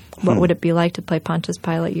year. What would it be like to play Pontius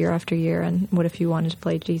Pilate year after year? And what if you wanted to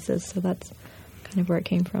play Jesus? So that's kind of where it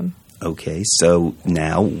came from. Okay, so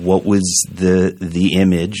now what was the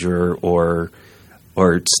image or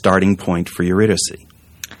starting point for Eurydice?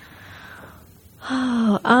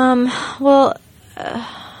 I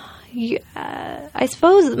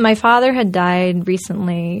suppose my father had died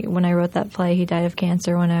recently when I wrote that play. He died of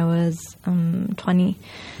cancer when I was 20.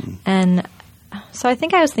 And so I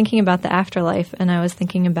think I was thinking about the afterlife, and I was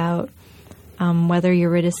thinking about whether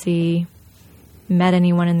Eurydice met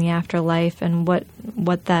anyone in the afterlife and what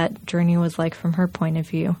that journey was like from her point of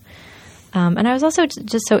view. And I was also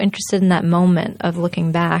just so interested in that moment of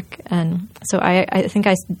looking back. And so I think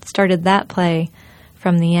I started that play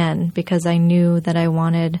from the end because I knew that I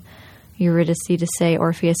wanted Eurydice to say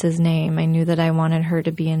Orpheus's name. I knew that I wanted her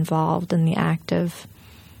to be involved in the act of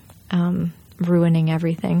ruining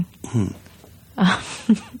everything.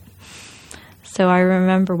 So I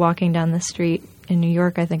remember walking down the street in New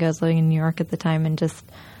York. I think I was living in New York at the time, and just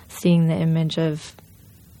seeing the image of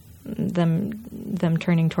them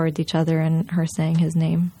turning towards each other and her saying his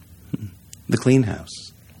name. The Clean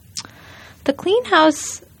House. The Clean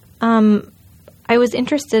House, I was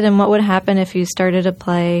interested in what would happen if you started a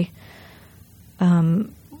play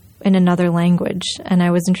in another language. And I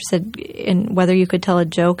was interested in whether you could tell a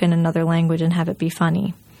joke in another language and have it be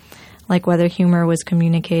funny. Like whether humor was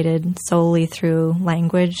communicated solely through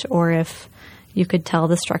language or if you could tell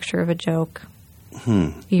the structure of a joke,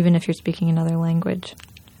 even if you're speaking another language.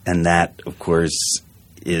 And that, of course,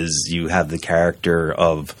 is you have the character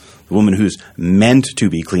of the woman who's meant to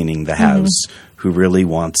be cleaning the house, who really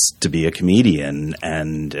wants to be a comedian,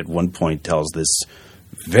 and at one point tells this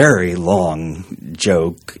very long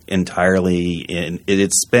joke entirely in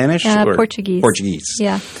it's Spanish or Portuguese. Portuguese.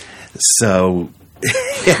 Yeah. So,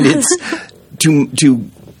 and it's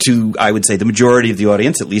to I would say the majority of the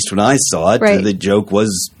audience, at least when I saw it, the joke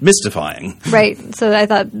was mystifying. Right. So I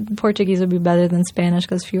thought Portuguese would be better than Spanish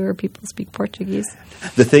because fewer people speak Portuguese.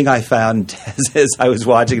 The thing I found as I was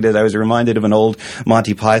watching it, I was reminded of an old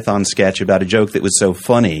Monty Python sketch about a joke that was so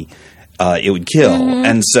funny it would kill.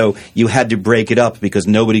 And so you had to break it up because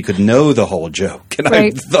nobody could know the whole joke. And I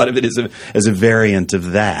thought of it as a variant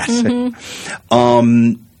of that.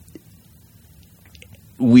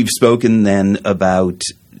 We've spoken then about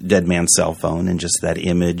Dead Man's Cell Phone and just that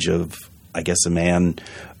image of, I guess, a man.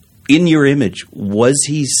 In your image, was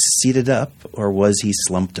he seated up or was he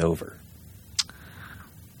slumped over?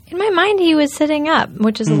 In my mind, he was sitting up,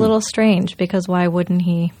 which is a little strange because why wouldn't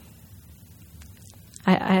he?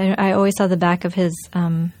 I always saw the back of his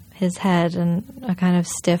head and a kind of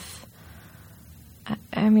stiff.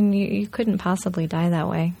 I mean, you couldn't possibly die that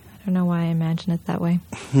way. I don't know why I imagine it that way.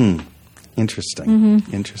 Interesting.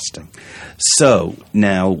 Interesting. So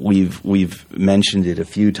now we've mentioned it a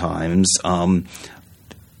few times. In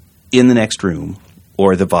the Next Room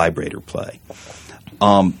or the Vibrator play.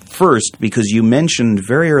 First, because you mentioned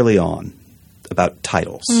very early on about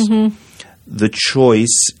titles. the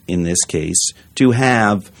choice, in this case, to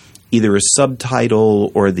have either a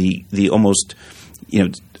subtitle or the almost,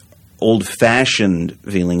 old-fashioned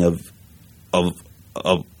feeling of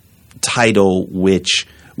title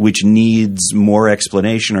which needs more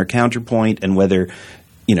explanation or counterpoint, and whether,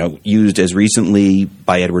 used as recently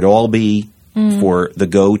by Edward Albee for The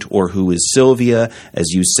Goat or Who is Sylvia, as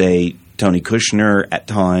you say, Tony Kushner at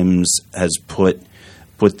times has put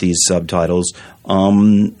these subtitles.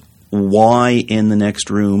 Why In the Next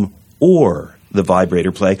Room or The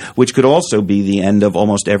Vibrator Play, which could also be the end of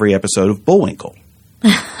almost every episode of Bullwinkle,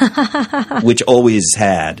 which always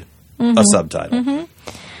had a subtitle. Mm-hmm.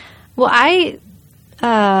 Well, I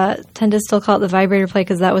tend to still call it The Vibrator Play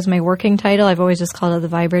because that was my working title. I've always just called it The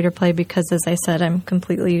Vibrator Play because, as I said, I'm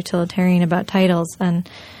completely utilitarian about titles. And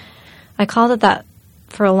I called it that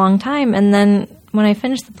for a long time. And then when I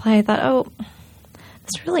finished the play, I thought,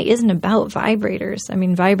 this really isn't about vibrators. I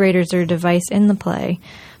mean, vibrators are a device in the play,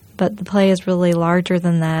 but the play is really larger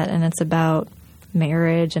than that, and it's about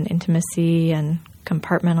marriage and intimacy and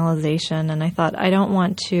compartmentalization. And I thought, I don't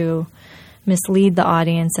want to mislead the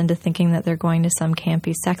audience into thinking that they're going to some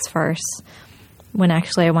campy sex farce when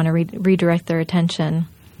actually I want to redirect their attention.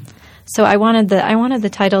 So I wanted the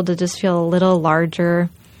title to just feel a little larger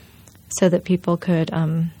so that people could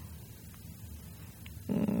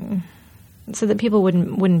so that people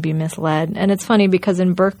wouldn't be misled. And it's funny because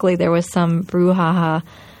in Berkeley there was some brouhaha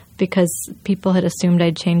because people had assumed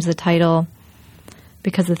I'd changed the title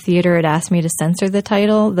because the theater had asked me to censor the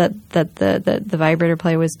title, that the Vibrator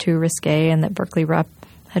Play was too risque, and that Berkeley Rep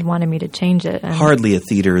had wanted me to change it. And hardly a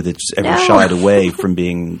theater that's ever shied away from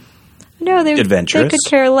being adventurous. They could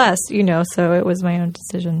care less, so it was my own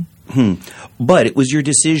decision. But it was your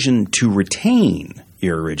decision to retain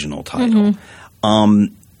your original title.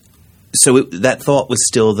 So that thought was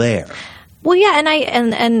still there. Well, yeah,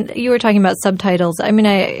 and you were talking about subtitles. I mean,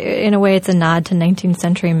 in a way, it's a nod to 19th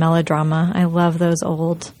century melodrama. I love those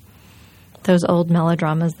old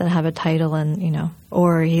melodramas that have a title and,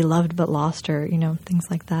 or He Loved But Lost, or, things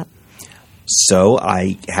like that. So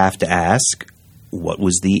I have to ask, what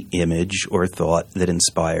was the image or thought that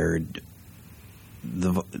inspired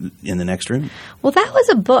In the Next Room? Well, that was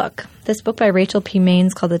a book. This book by Rachel P.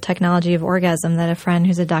 Maines called The Technology of Orgasm that a friend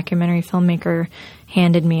who's a documentary filmmaker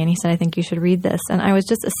handed me, and he said, I think you should read this. And I was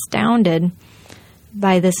just astounded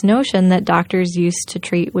by this notion that doctors used to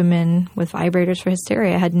treat women with vibrators for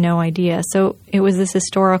hysteria. I had no idea. So it was this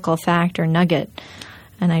historical fact or nugget.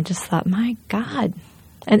 And I just thought, my God.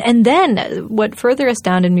 And then what further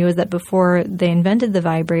astounded me was that before they invented the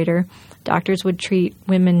vibrator, doctors would treat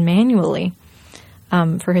women manually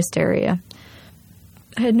for hysteria.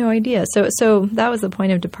 I had no idea. So that was the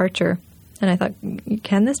point of departure. And I thought,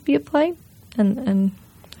 can this be a play? And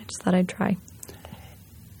I just thought I'd try.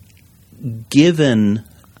 Given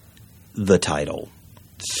the title,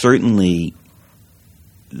 certainly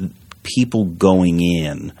people going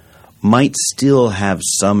in might still have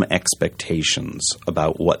some expectations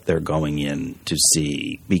about what they're going in to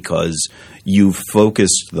see because you've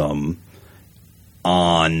focused them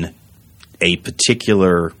on a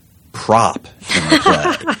particular prop in the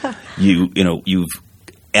play. You've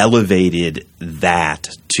elevated that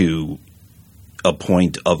to a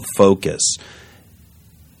point of focus.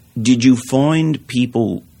 Did you find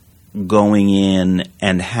people going in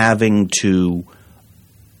and having to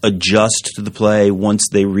adjust to the play once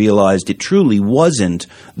they realized it truly wasn't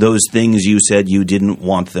those things you said you didn't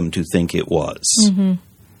want them to think it was? Mm-hmm.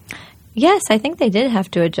 Yes, I think they did have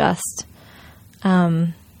to adjust.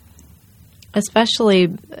 Especially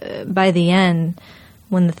by the end,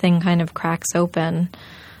 when the thing kind of cracks open,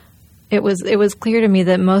 it was clear to me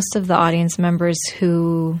that most of the audience members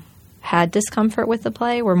who had discomfort with the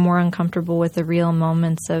play were more uncomfortable with the real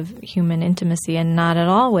moments of human intimacy and not at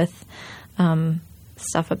all with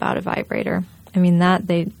stuff about a vibrator. I mean, that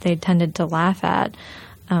they tended to laugh at,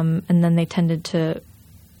 and then they tended to,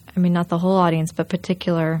 not the whole audience, but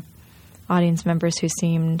particular audience members who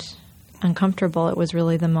seemed uncomfortable. It was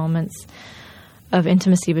really the moments of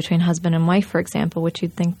intimacy between husband and wife, for example, which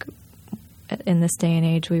you'd think in this day and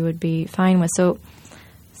age we would be fine with.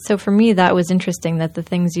 So for me, that was interesting that the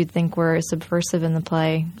things you'd think were subversive in the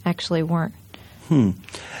play actually weren't.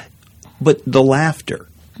 But the laughter,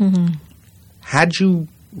 had you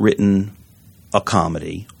written a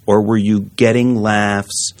comedy, or were you getting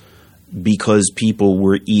laughs because people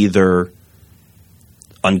were either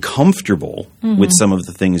uncomfortable with some of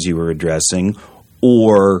the things you were addressing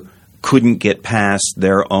or couldn't get past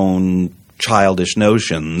their own childish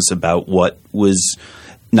notions about what was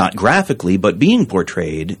not graphically but being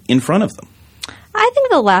portrayed in front of them? I think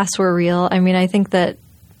the laughs were real. I think that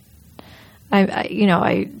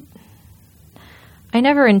I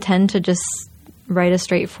never intend to just write a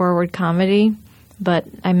straightforward comedy, but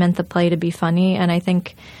I meant the play to be funny, and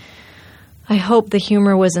I hope the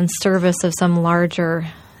humor was in service of some larger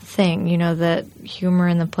thing, that humor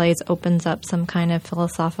in the plays opens up some kind of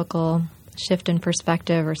philosophical shift in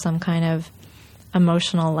perspective or some kind of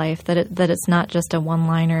emotional life, that it's not just a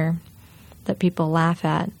one-liner that people laugh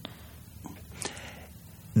at.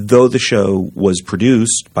 Though the show was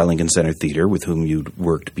produced by Lincoln Center Theater, with whom you'd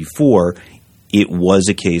worked before, it was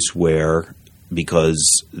a case where,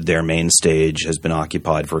 because their main stage has been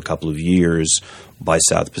occupied for a couple of years by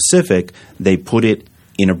South Pacific, they put it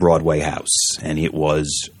in a Broadway house, and it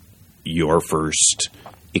was your first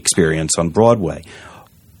experience on Broadway.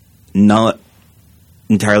 Not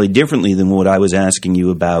entirely differently than what I was asking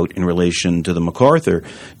you about in relation to the MacArthur,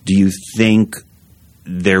 do you think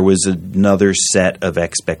there was another set of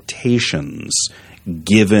expectations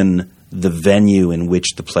given the venue in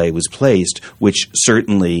which the play was placed, which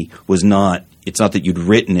certainly was not – it's not that you'd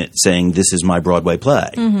written it saying this is my Broadway play.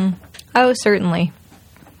 Mm-hmm. Oh, certainly.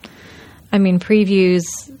 I mean, previews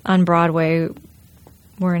on Broadway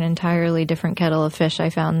were an entirely different kettle of fish, I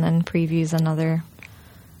found, than previews in other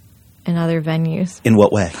venues. In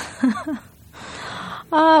what way?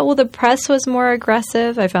 Well, the press was more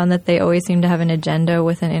aggressive. I found that they always seemed to have an agenda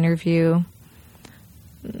with an interview.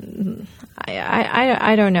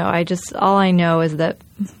 I don't know. All I know is that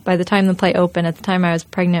by the time the play opened, at the time I was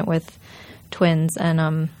pregnant with twins,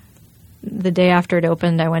 and the day after it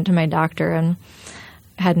opened, I went to my doctor and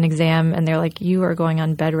had an exam, and they're like, "You are going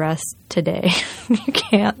on bed rest today. You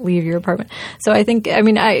can't leave your apartment." So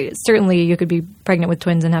certainly you could be pregnant with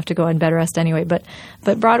twins and have to go on bed rest anyway, but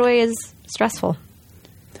Broadway is stressful.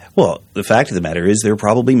 Well, the fact of the matter is there are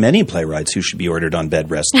probably many playwrights who should be ordered on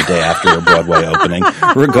bed rest the day after a Broadway opening,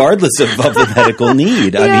 regardless of the medical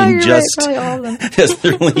need. Yeah, probably all of them.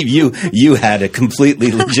 Certainly you had a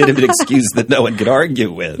completely legitimate excuse that no one could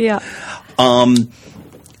argue with. Yeah.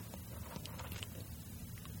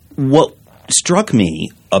 What struck me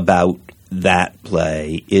about that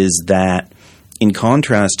play is that, in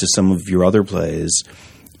contrast to some of your other plays,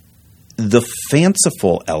 the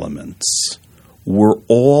fanciful elements were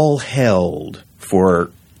all held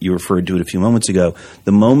for, you referred to it a few moments ago,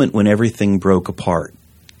 the moment when everything broke apart.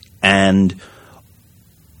 And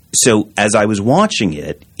so as I was watching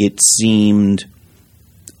it, it seemed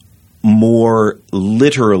more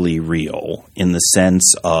literally real in the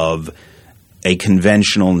sense of a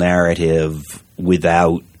conventional narrative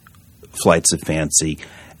without flights of fancy.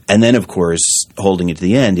 And then, of course, holding it to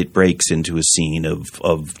the end, it breaks into a scene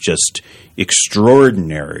of just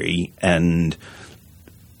extraordinary and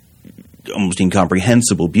almost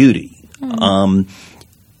incomprehensible beauty.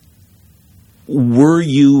 Were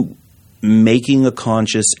you making a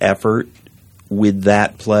conscious effort with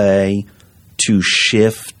that play to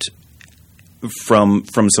shift from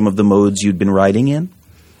some of the modes you'd been writing in?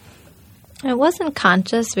 It wasn't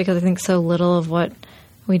conscious because I think so little of what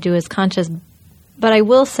we do is conscious. But I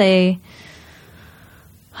will say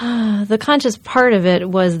the conscious part of it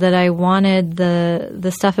was that I wanted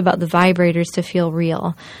the stuff about the vibrators to feel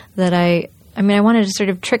real. That I wanted to sort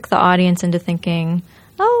of trick the audience into thinking,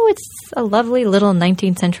 oh, it's a lovely little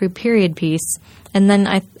 19th century period piece. And then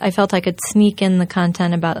I felt I could sneak in the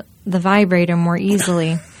content about the vibrator more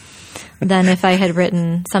easily than if I had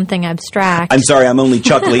written something abstract. I'm sorry, I'm only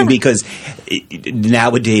chuckling because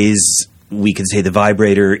nowadays we could say the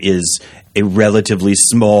vibrator is a relatively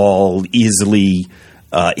small, easily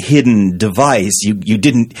hidden device. You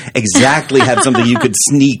didn't exactly have something you could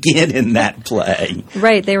sneak in that play.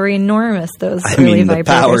 Right, they were enormous, those early vibrators. The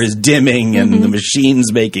power is dimming and the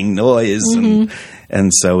machine's making noise.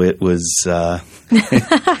 And so it was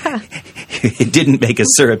it didn't make a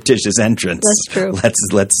surreptitious entrance. That's true.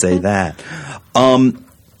 Let's say that. And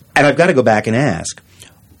I've got to go back and ask,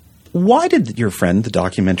 why did your friend, the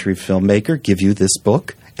documentary filmmaker, give you this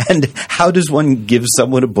book? And how does one give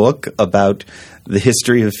someone a book about the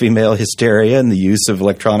history of female hysteria and the use of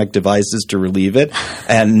electronic devices to relieve it?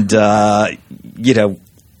 And,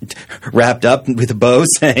 wrapped up with a bow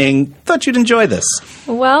saying, thought you'd enjoy this.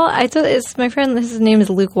 Well, I thought it's my friend, his name is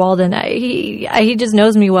Luke Walden. He just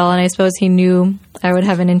knows me well, and I suppose he knew I would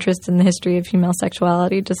have an interest in the history of female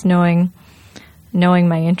sexuality. Just knowing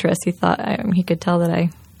my interest, he thought he could tell that I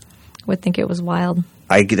would think it was wild.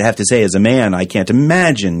 I could have to say, as a man, I can't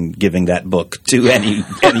imagine giving that book to any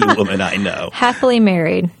woman I know. Happily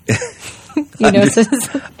married.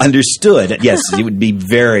 Understood. Yes, it would be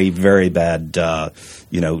very, very bad,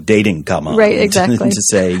 dating come on. Right, exactly. To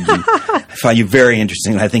say, I find you very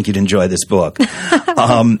interesting. I think you'd enjoy this book.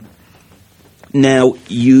 Now,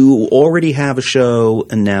 you already have a show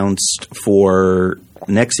announced for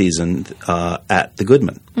next season at the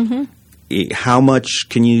Goodman. Mm-hmm. How much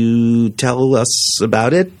can you tell us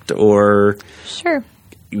about it, or Sure.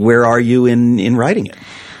 where are you in writing it?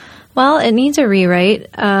 Well, it needs a rewrite,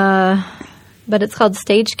 but it's called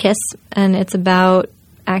Stage Kiss, and it's about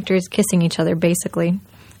actors kissing each other, basically.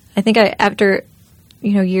 I think after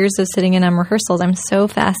years of sitting in on rehearsals, I'm so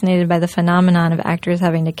fascinated by the phenomenon of actors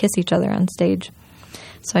having to kiss each other on stage.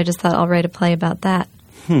 So I just thought I'll write a play about that.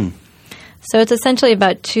 So it's essentially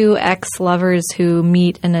about two ex-lovers who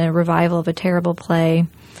meet in a revival of a terrible play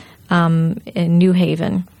in New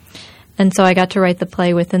Haven. And so I got to write the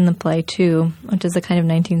play within the play, too, which is a kind of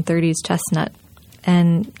 1930s chestnut.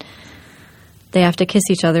 And they have to kiss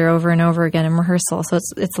each other over and over again in rehearsal. So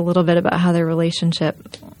it's a little bit about how their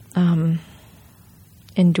relationship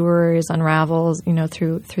endures, unravels,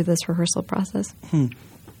 through this rehearsal process.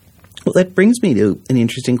 Well, that brings me to an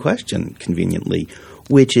interesting question, conveniently,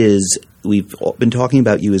 which is we've been talking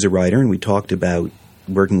about you as a writer, and we talked about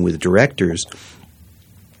working with directors.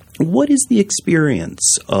 What is the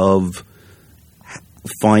experience of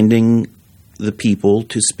finding the people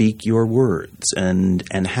to speak your words, and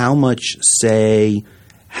how much say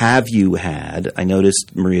have you had? I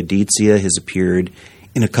noticed Maria Dizia has appeared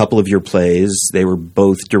in a couple of your plays. They were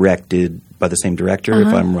both directed by the same director, if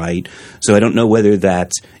I'm right. So I don't know whether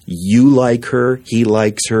that's you like her, he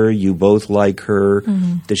likes her, you both like her.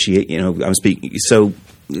 Does she? I'm speaking. So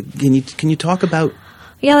can you talk about?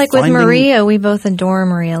 Yeah, like with Maria, we both adore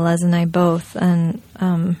Maria. Les and I both, and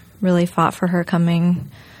really fought for her coming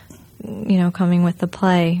with the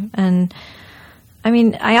play. And I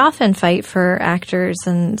mean, I often fight for actors,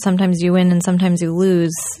 and sometimes you win and sometimes you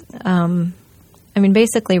lose. I mean,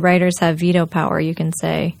 basically, writers have veto power. You can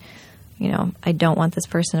say, I don't want this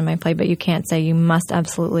person in my play, but you can't say you must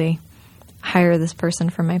absolutely hire this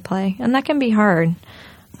person for my play. And that can be hard.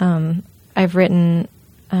 I've written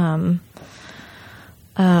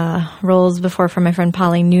roles before for my friend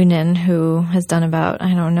Polly Noonan, who has done about,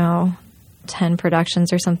 10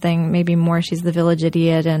 productions or something, maybe more. She's the village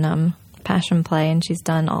idiot in Passion Play, and she's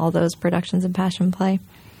done all those productions in Passion Play.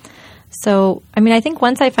 So, I mean, I think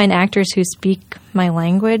once I find actors who speak my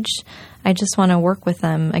language, I just want to work with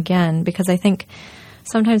them again, because I think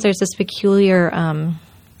sometimes there's this peculiar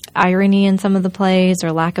irony in some of the plays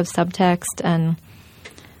or lack of subtext, and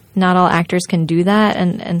not all actors can do that,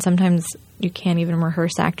 and sometimes you can't even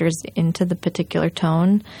rehearse actors into the particular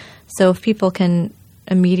tone. So if people can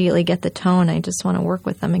immediately get the tone, I just want to work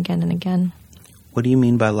with them again and again. What do you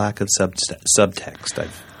mean by lack of subtext?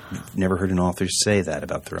 I've never heard an author say that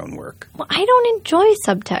about their own work. Well, I don't enjoy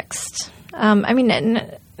subtext. I mean,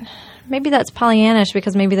 maybe that's Pollyannish,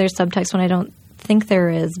 because maybe there's subtext when I don't think there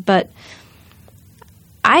is. But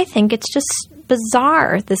I think it's just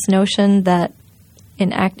bizarre, this notion that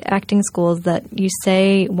in acting schools that you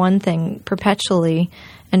say one thing perpetually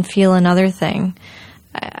and feel another thing.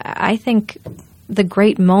 I think the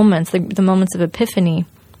great moments, the moments of epiphany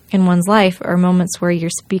in one's life, are moments where you're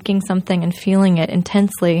speaking something and feeling it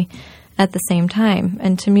intensely at the same time.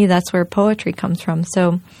 And to me, that's where poetry comes from.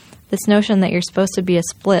 So this notion that you're supposed to be a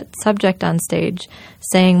split subject on stage,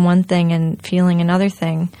 saying one thing and feeling another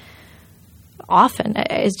thing, often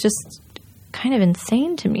is just kind of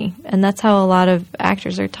insane to me. And that's how a lot of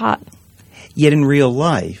actors are taught. Yet in real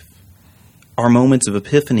life, our moments of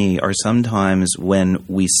epiphany are sometimes when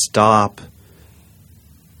we stop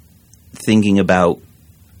thinking about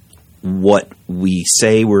what we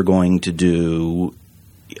say we're going to do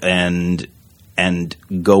and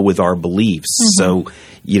go with our beliefs. So,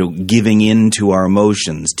 giving in to our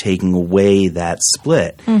emotions, taking away that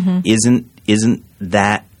split, isn't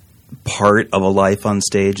that part of a life on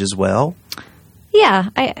stage as well? Yeah,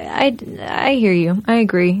 I hear you. I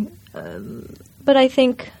agree. But I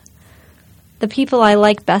think the people I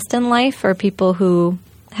like best in life are people who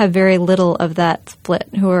have very little of that split,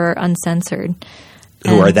 who are uncensored.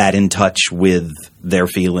 Who are that in touch with their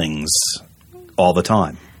feelings all the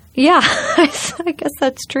time. Yeah, I guess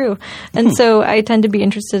that's true. And so I tend to be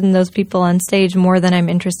interested in those people on stage more than I'm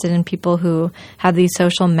interested in people who have these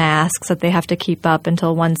social masks that they have to keep up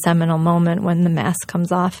until one seminal moment when the mask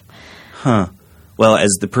comes off. Huh. Well,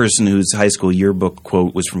 as the person whose high school yearbook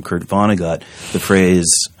quote was from Kurt Vonnegut, the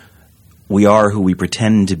phrase, "We are who we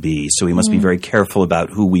pretend to be, so we must be very careful about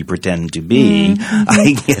who we pretend to be."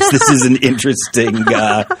 I guess this is an interesting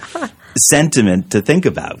sentiment to think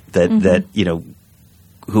about, that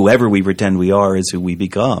whoever we pretend we are is who we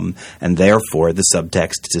become, and therefore the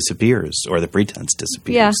subtext disappears, or the pretense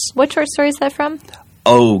disappears. Yeah. What short story is that from?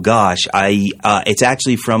 Oh gosh, it's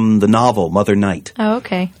actually from the novel Mother Night. Oh,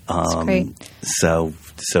 okay. That's great. So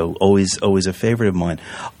always a favorite of mine.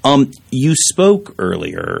 You spoke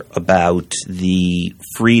earlier about the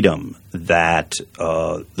freedom that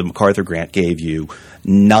the MacArthur Grant gave you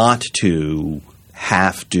not to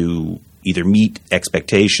have to either meet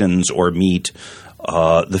expectations or meet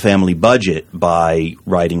the family budget by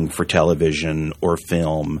writing for television or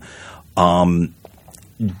film.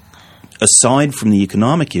 Aside from the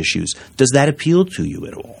economic issues, does that appeal to you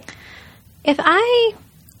at all? If I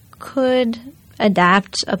could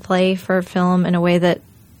adapt a play for film in a way that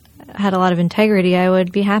had a lot of integrity, I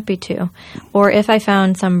would be happy to. Or if I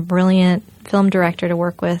found some brilliant film director to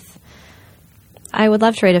work with, I would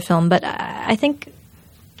love to write a film. But I think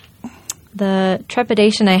the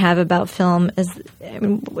trepidation I have about film is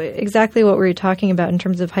exactly what we were talking about in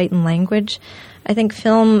terms of heightened language. I think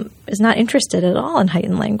film is not interested at all in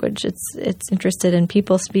heightened language. It's interested in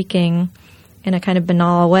people speaking in a kind of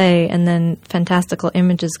banal way and then fantastical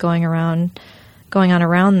images going on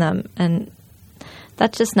around them. And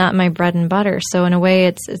that's just not my bread and butter. So in a way,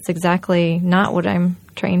 it's exactly not what I'm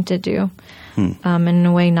trained to do. And in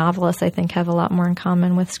a way, novelists, I think, have a lot more in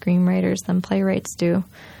common with screenwriters than playwrights do,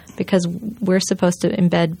 because we're supposed to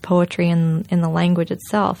embed poetry in the language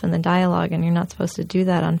itself, in the dialogue, and you're not supposed to do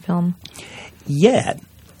that on film. Yet,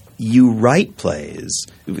 you write plays.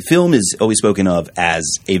 Film is always spoken of as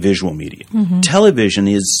a visual medium. Mm-hmm. Television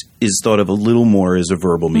is thought of a little more as a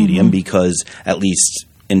verbal medium because, at least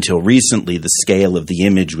until recently, the scale of the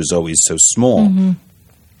image was always so small. Mm-hmm.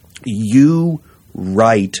 You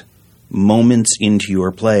write moments into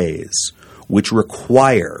your plays which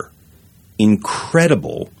require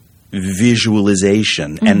incredible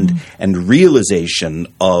visualization and realization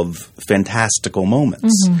of fantastical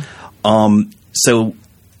moments. So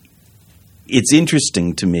it's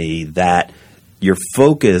interesting to me that your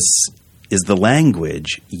focus is the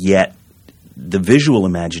language, yet the visual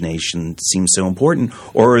imagination seems so important.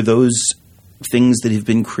 Or are those things that have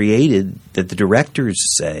been created that the directors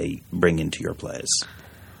say bring into your plays?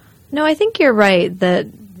 No, I think you're right that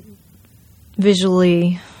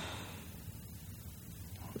visually –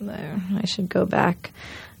 I should go back.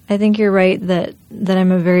 I think you're right that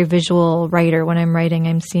I'm a very visual writer. When I'm writing,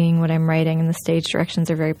 I'm seeing what I'm writing, and the stage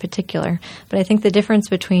directions are very particular. But I think the difference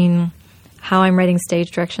between how I'm writing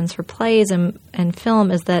stage directions for plays and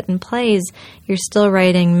film is that in plays, you're still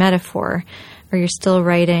writing metaphor, or you're still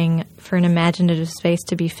writing for an imaginative space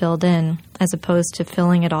to be filled in, as opposed to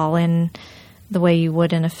filling it all in the way you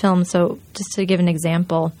would in a film. So just to give an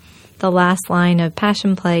example, the last line of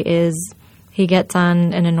Passion Play is, he gets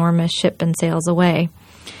on an enormous ship and sails away.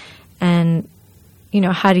 And,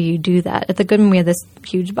 how do you do that? At the Goodman, we had this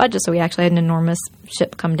huge budget, so we actually had an enormous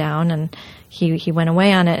ship come down, and he went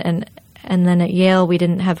away on it. And then at Yale, we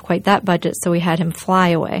didn't have quite that budget, so we had him fly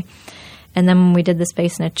away. And then when we did the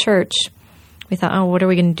space in a church, we thought, oh, what are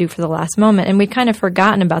we going to do for the last moment? And we'd kind of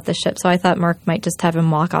forgotten about the ship, so I thought Mark might just have him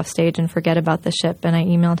walk off stage and forget about the ship. And I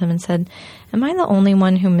emailed him and said, am I the only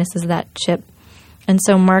one who misses that ship? And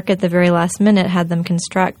so Mark, at the very last minute, had them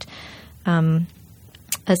construct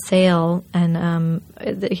a sail, and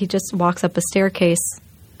he just walks up a staircase.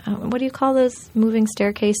 What do you call those moving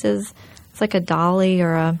staircases? It's like a dolly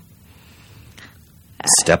or a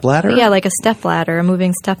stepladder? Yeah, like a stepladder, a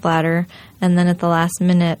moving stepladder. And then at the last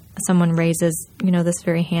minute, someone raises, this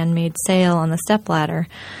very handmade sail on the stepladder.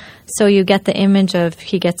 So you get the image of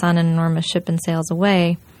he gets on an enormous ship and sails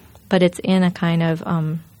away, but it's in a kind of,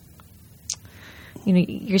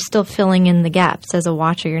 you're still filling in the gaps as a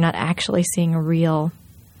watcher. You're not actually seeing a real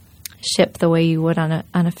ship the way you would on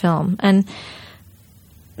a film. And,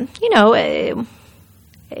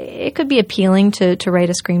 it could be appealing to write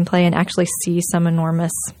a screenplay and actually see some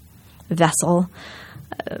enormous vessel.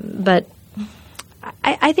 But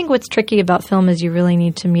I think what's tricky about film is you really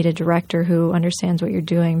need to meet a director who understands what you're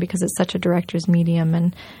doing, because it's such a director's medium.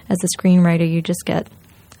 And as a screenwriter, you just get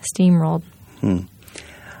steamrolled. I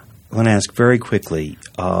want to ask very quickly.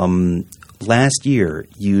 Last year,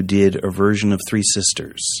 you did a version of Three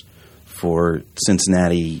Sisters for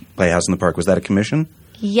Cincinnati Playhouse in the Park. Was that a commission?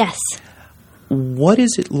 Yes. What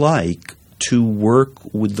is it like to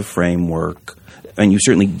work with the framework? And you've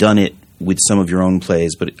certainly done it with some of your own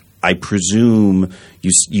plays, but I presume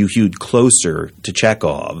you hewed closer to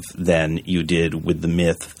Chekhov than you did with the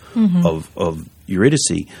myth of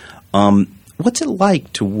Eurydice. What's it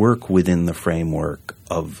like to work within the framework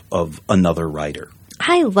of another writer?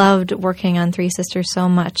 I loved working on Three Sisters so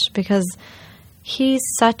much because he's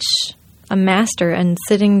such a master, and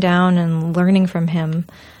sitting down and learning from him,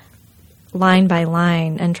 line by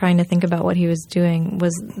line and trying to think about what he was doing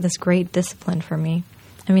was this great discipline for me.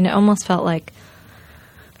 I mean, it almost felt like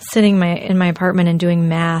sitting in my apartment and doing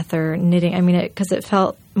math or knitting. I mean, because it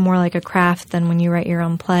felt more like a craft than when you write your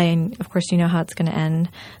own play. And, of course, you know how it's going to end,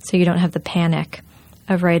 so you don't have the panic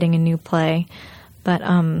of writing a new play. But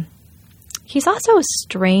he's also a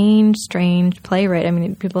strange playwright. I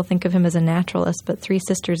mean, people think of him as a naturalist, but Three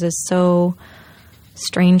Sisters is so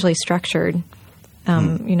strangely structured.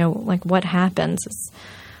 You know, like what happens is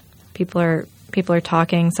people are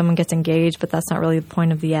talking, someone gets engaged, but that's not really the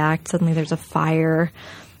point of the act. Suddenly there's a fire,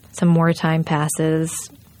 some more time passes,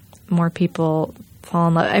 more people fall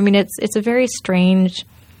in love. I mean, it's a very strange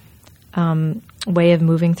way of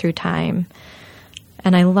moving through time.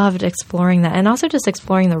 And I loved exploring that. And also just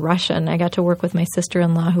exploring the Russian. I got to work with my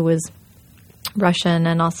sister-in-law who was Russian,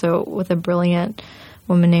 and also with a brilliant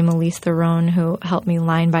woman named Elise Theron who helped me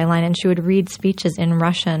line by line. And she would read speeches in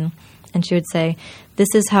Russian, and she would say, "This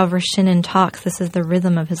is how Vershinin talks. This is the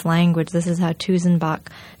rhythm of his language. This is how Tuzenbach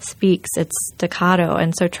speaks. It's staccato."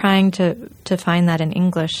 And so trying to find that in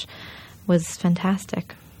English was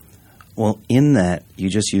fantastic. Well, in that, you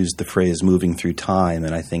just used the phrase moving through time,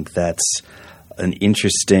 and I think that's an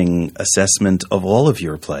interesting assessment of all of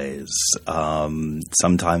your plays,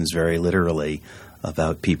 sometimes very literally,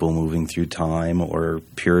 about people moving through time or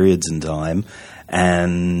periods in time.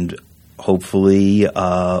 And hopefully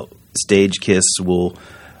Stage Kiss will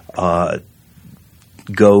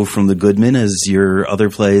go from the Goodman, as your other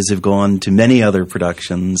plays have gone, to many other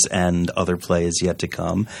productions and other plays yet to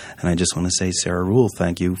come. And I just want to say, Sarah Ruhl,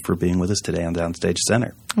 thank you for being with us today on Downstage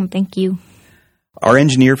Center. Oh, thank you. Our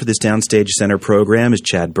engineer for this Downstage Center program is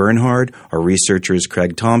Chad Bernhard. Our researcher is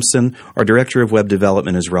Craig Thompson. Our director of web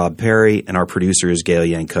development is Rob Perry. And our producer is Gail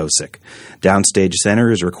Yankosik. Downstage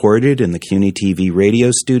Center is recorded in the CUNY TV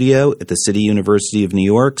radio studio at the City University of New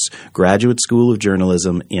York's Graduate School of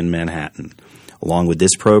Journalism in Manhattan. Along with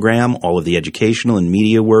this program, all of the educational and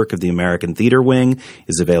media work of the American Theater Wing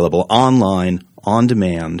is available online, on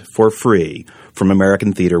demand, for free from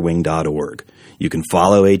AmericanTheaterWing.org. You can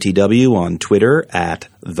follow ATW on Twitter at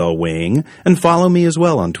The Wing, and follow me as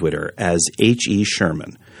well on Twitter as H.E.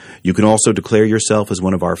 Sherman. You can also declare yourself as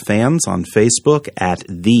one of our fans on Facebook at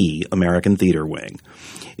The American Theater Wing.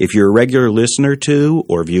 If you're a regular listener to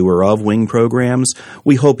or viewer of Wing programs,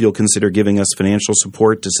 we hope you'll consider giving us financial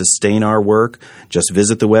support to sustain our work. Just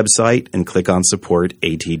visit the website and click on Support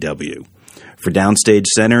ATW. For Downstage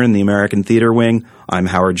Center and the American Theater Wing, I'm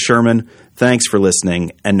Howard Sherman. Thanks for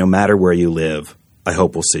listening, and no matter where you live, I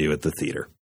hope we'll see you at the theater.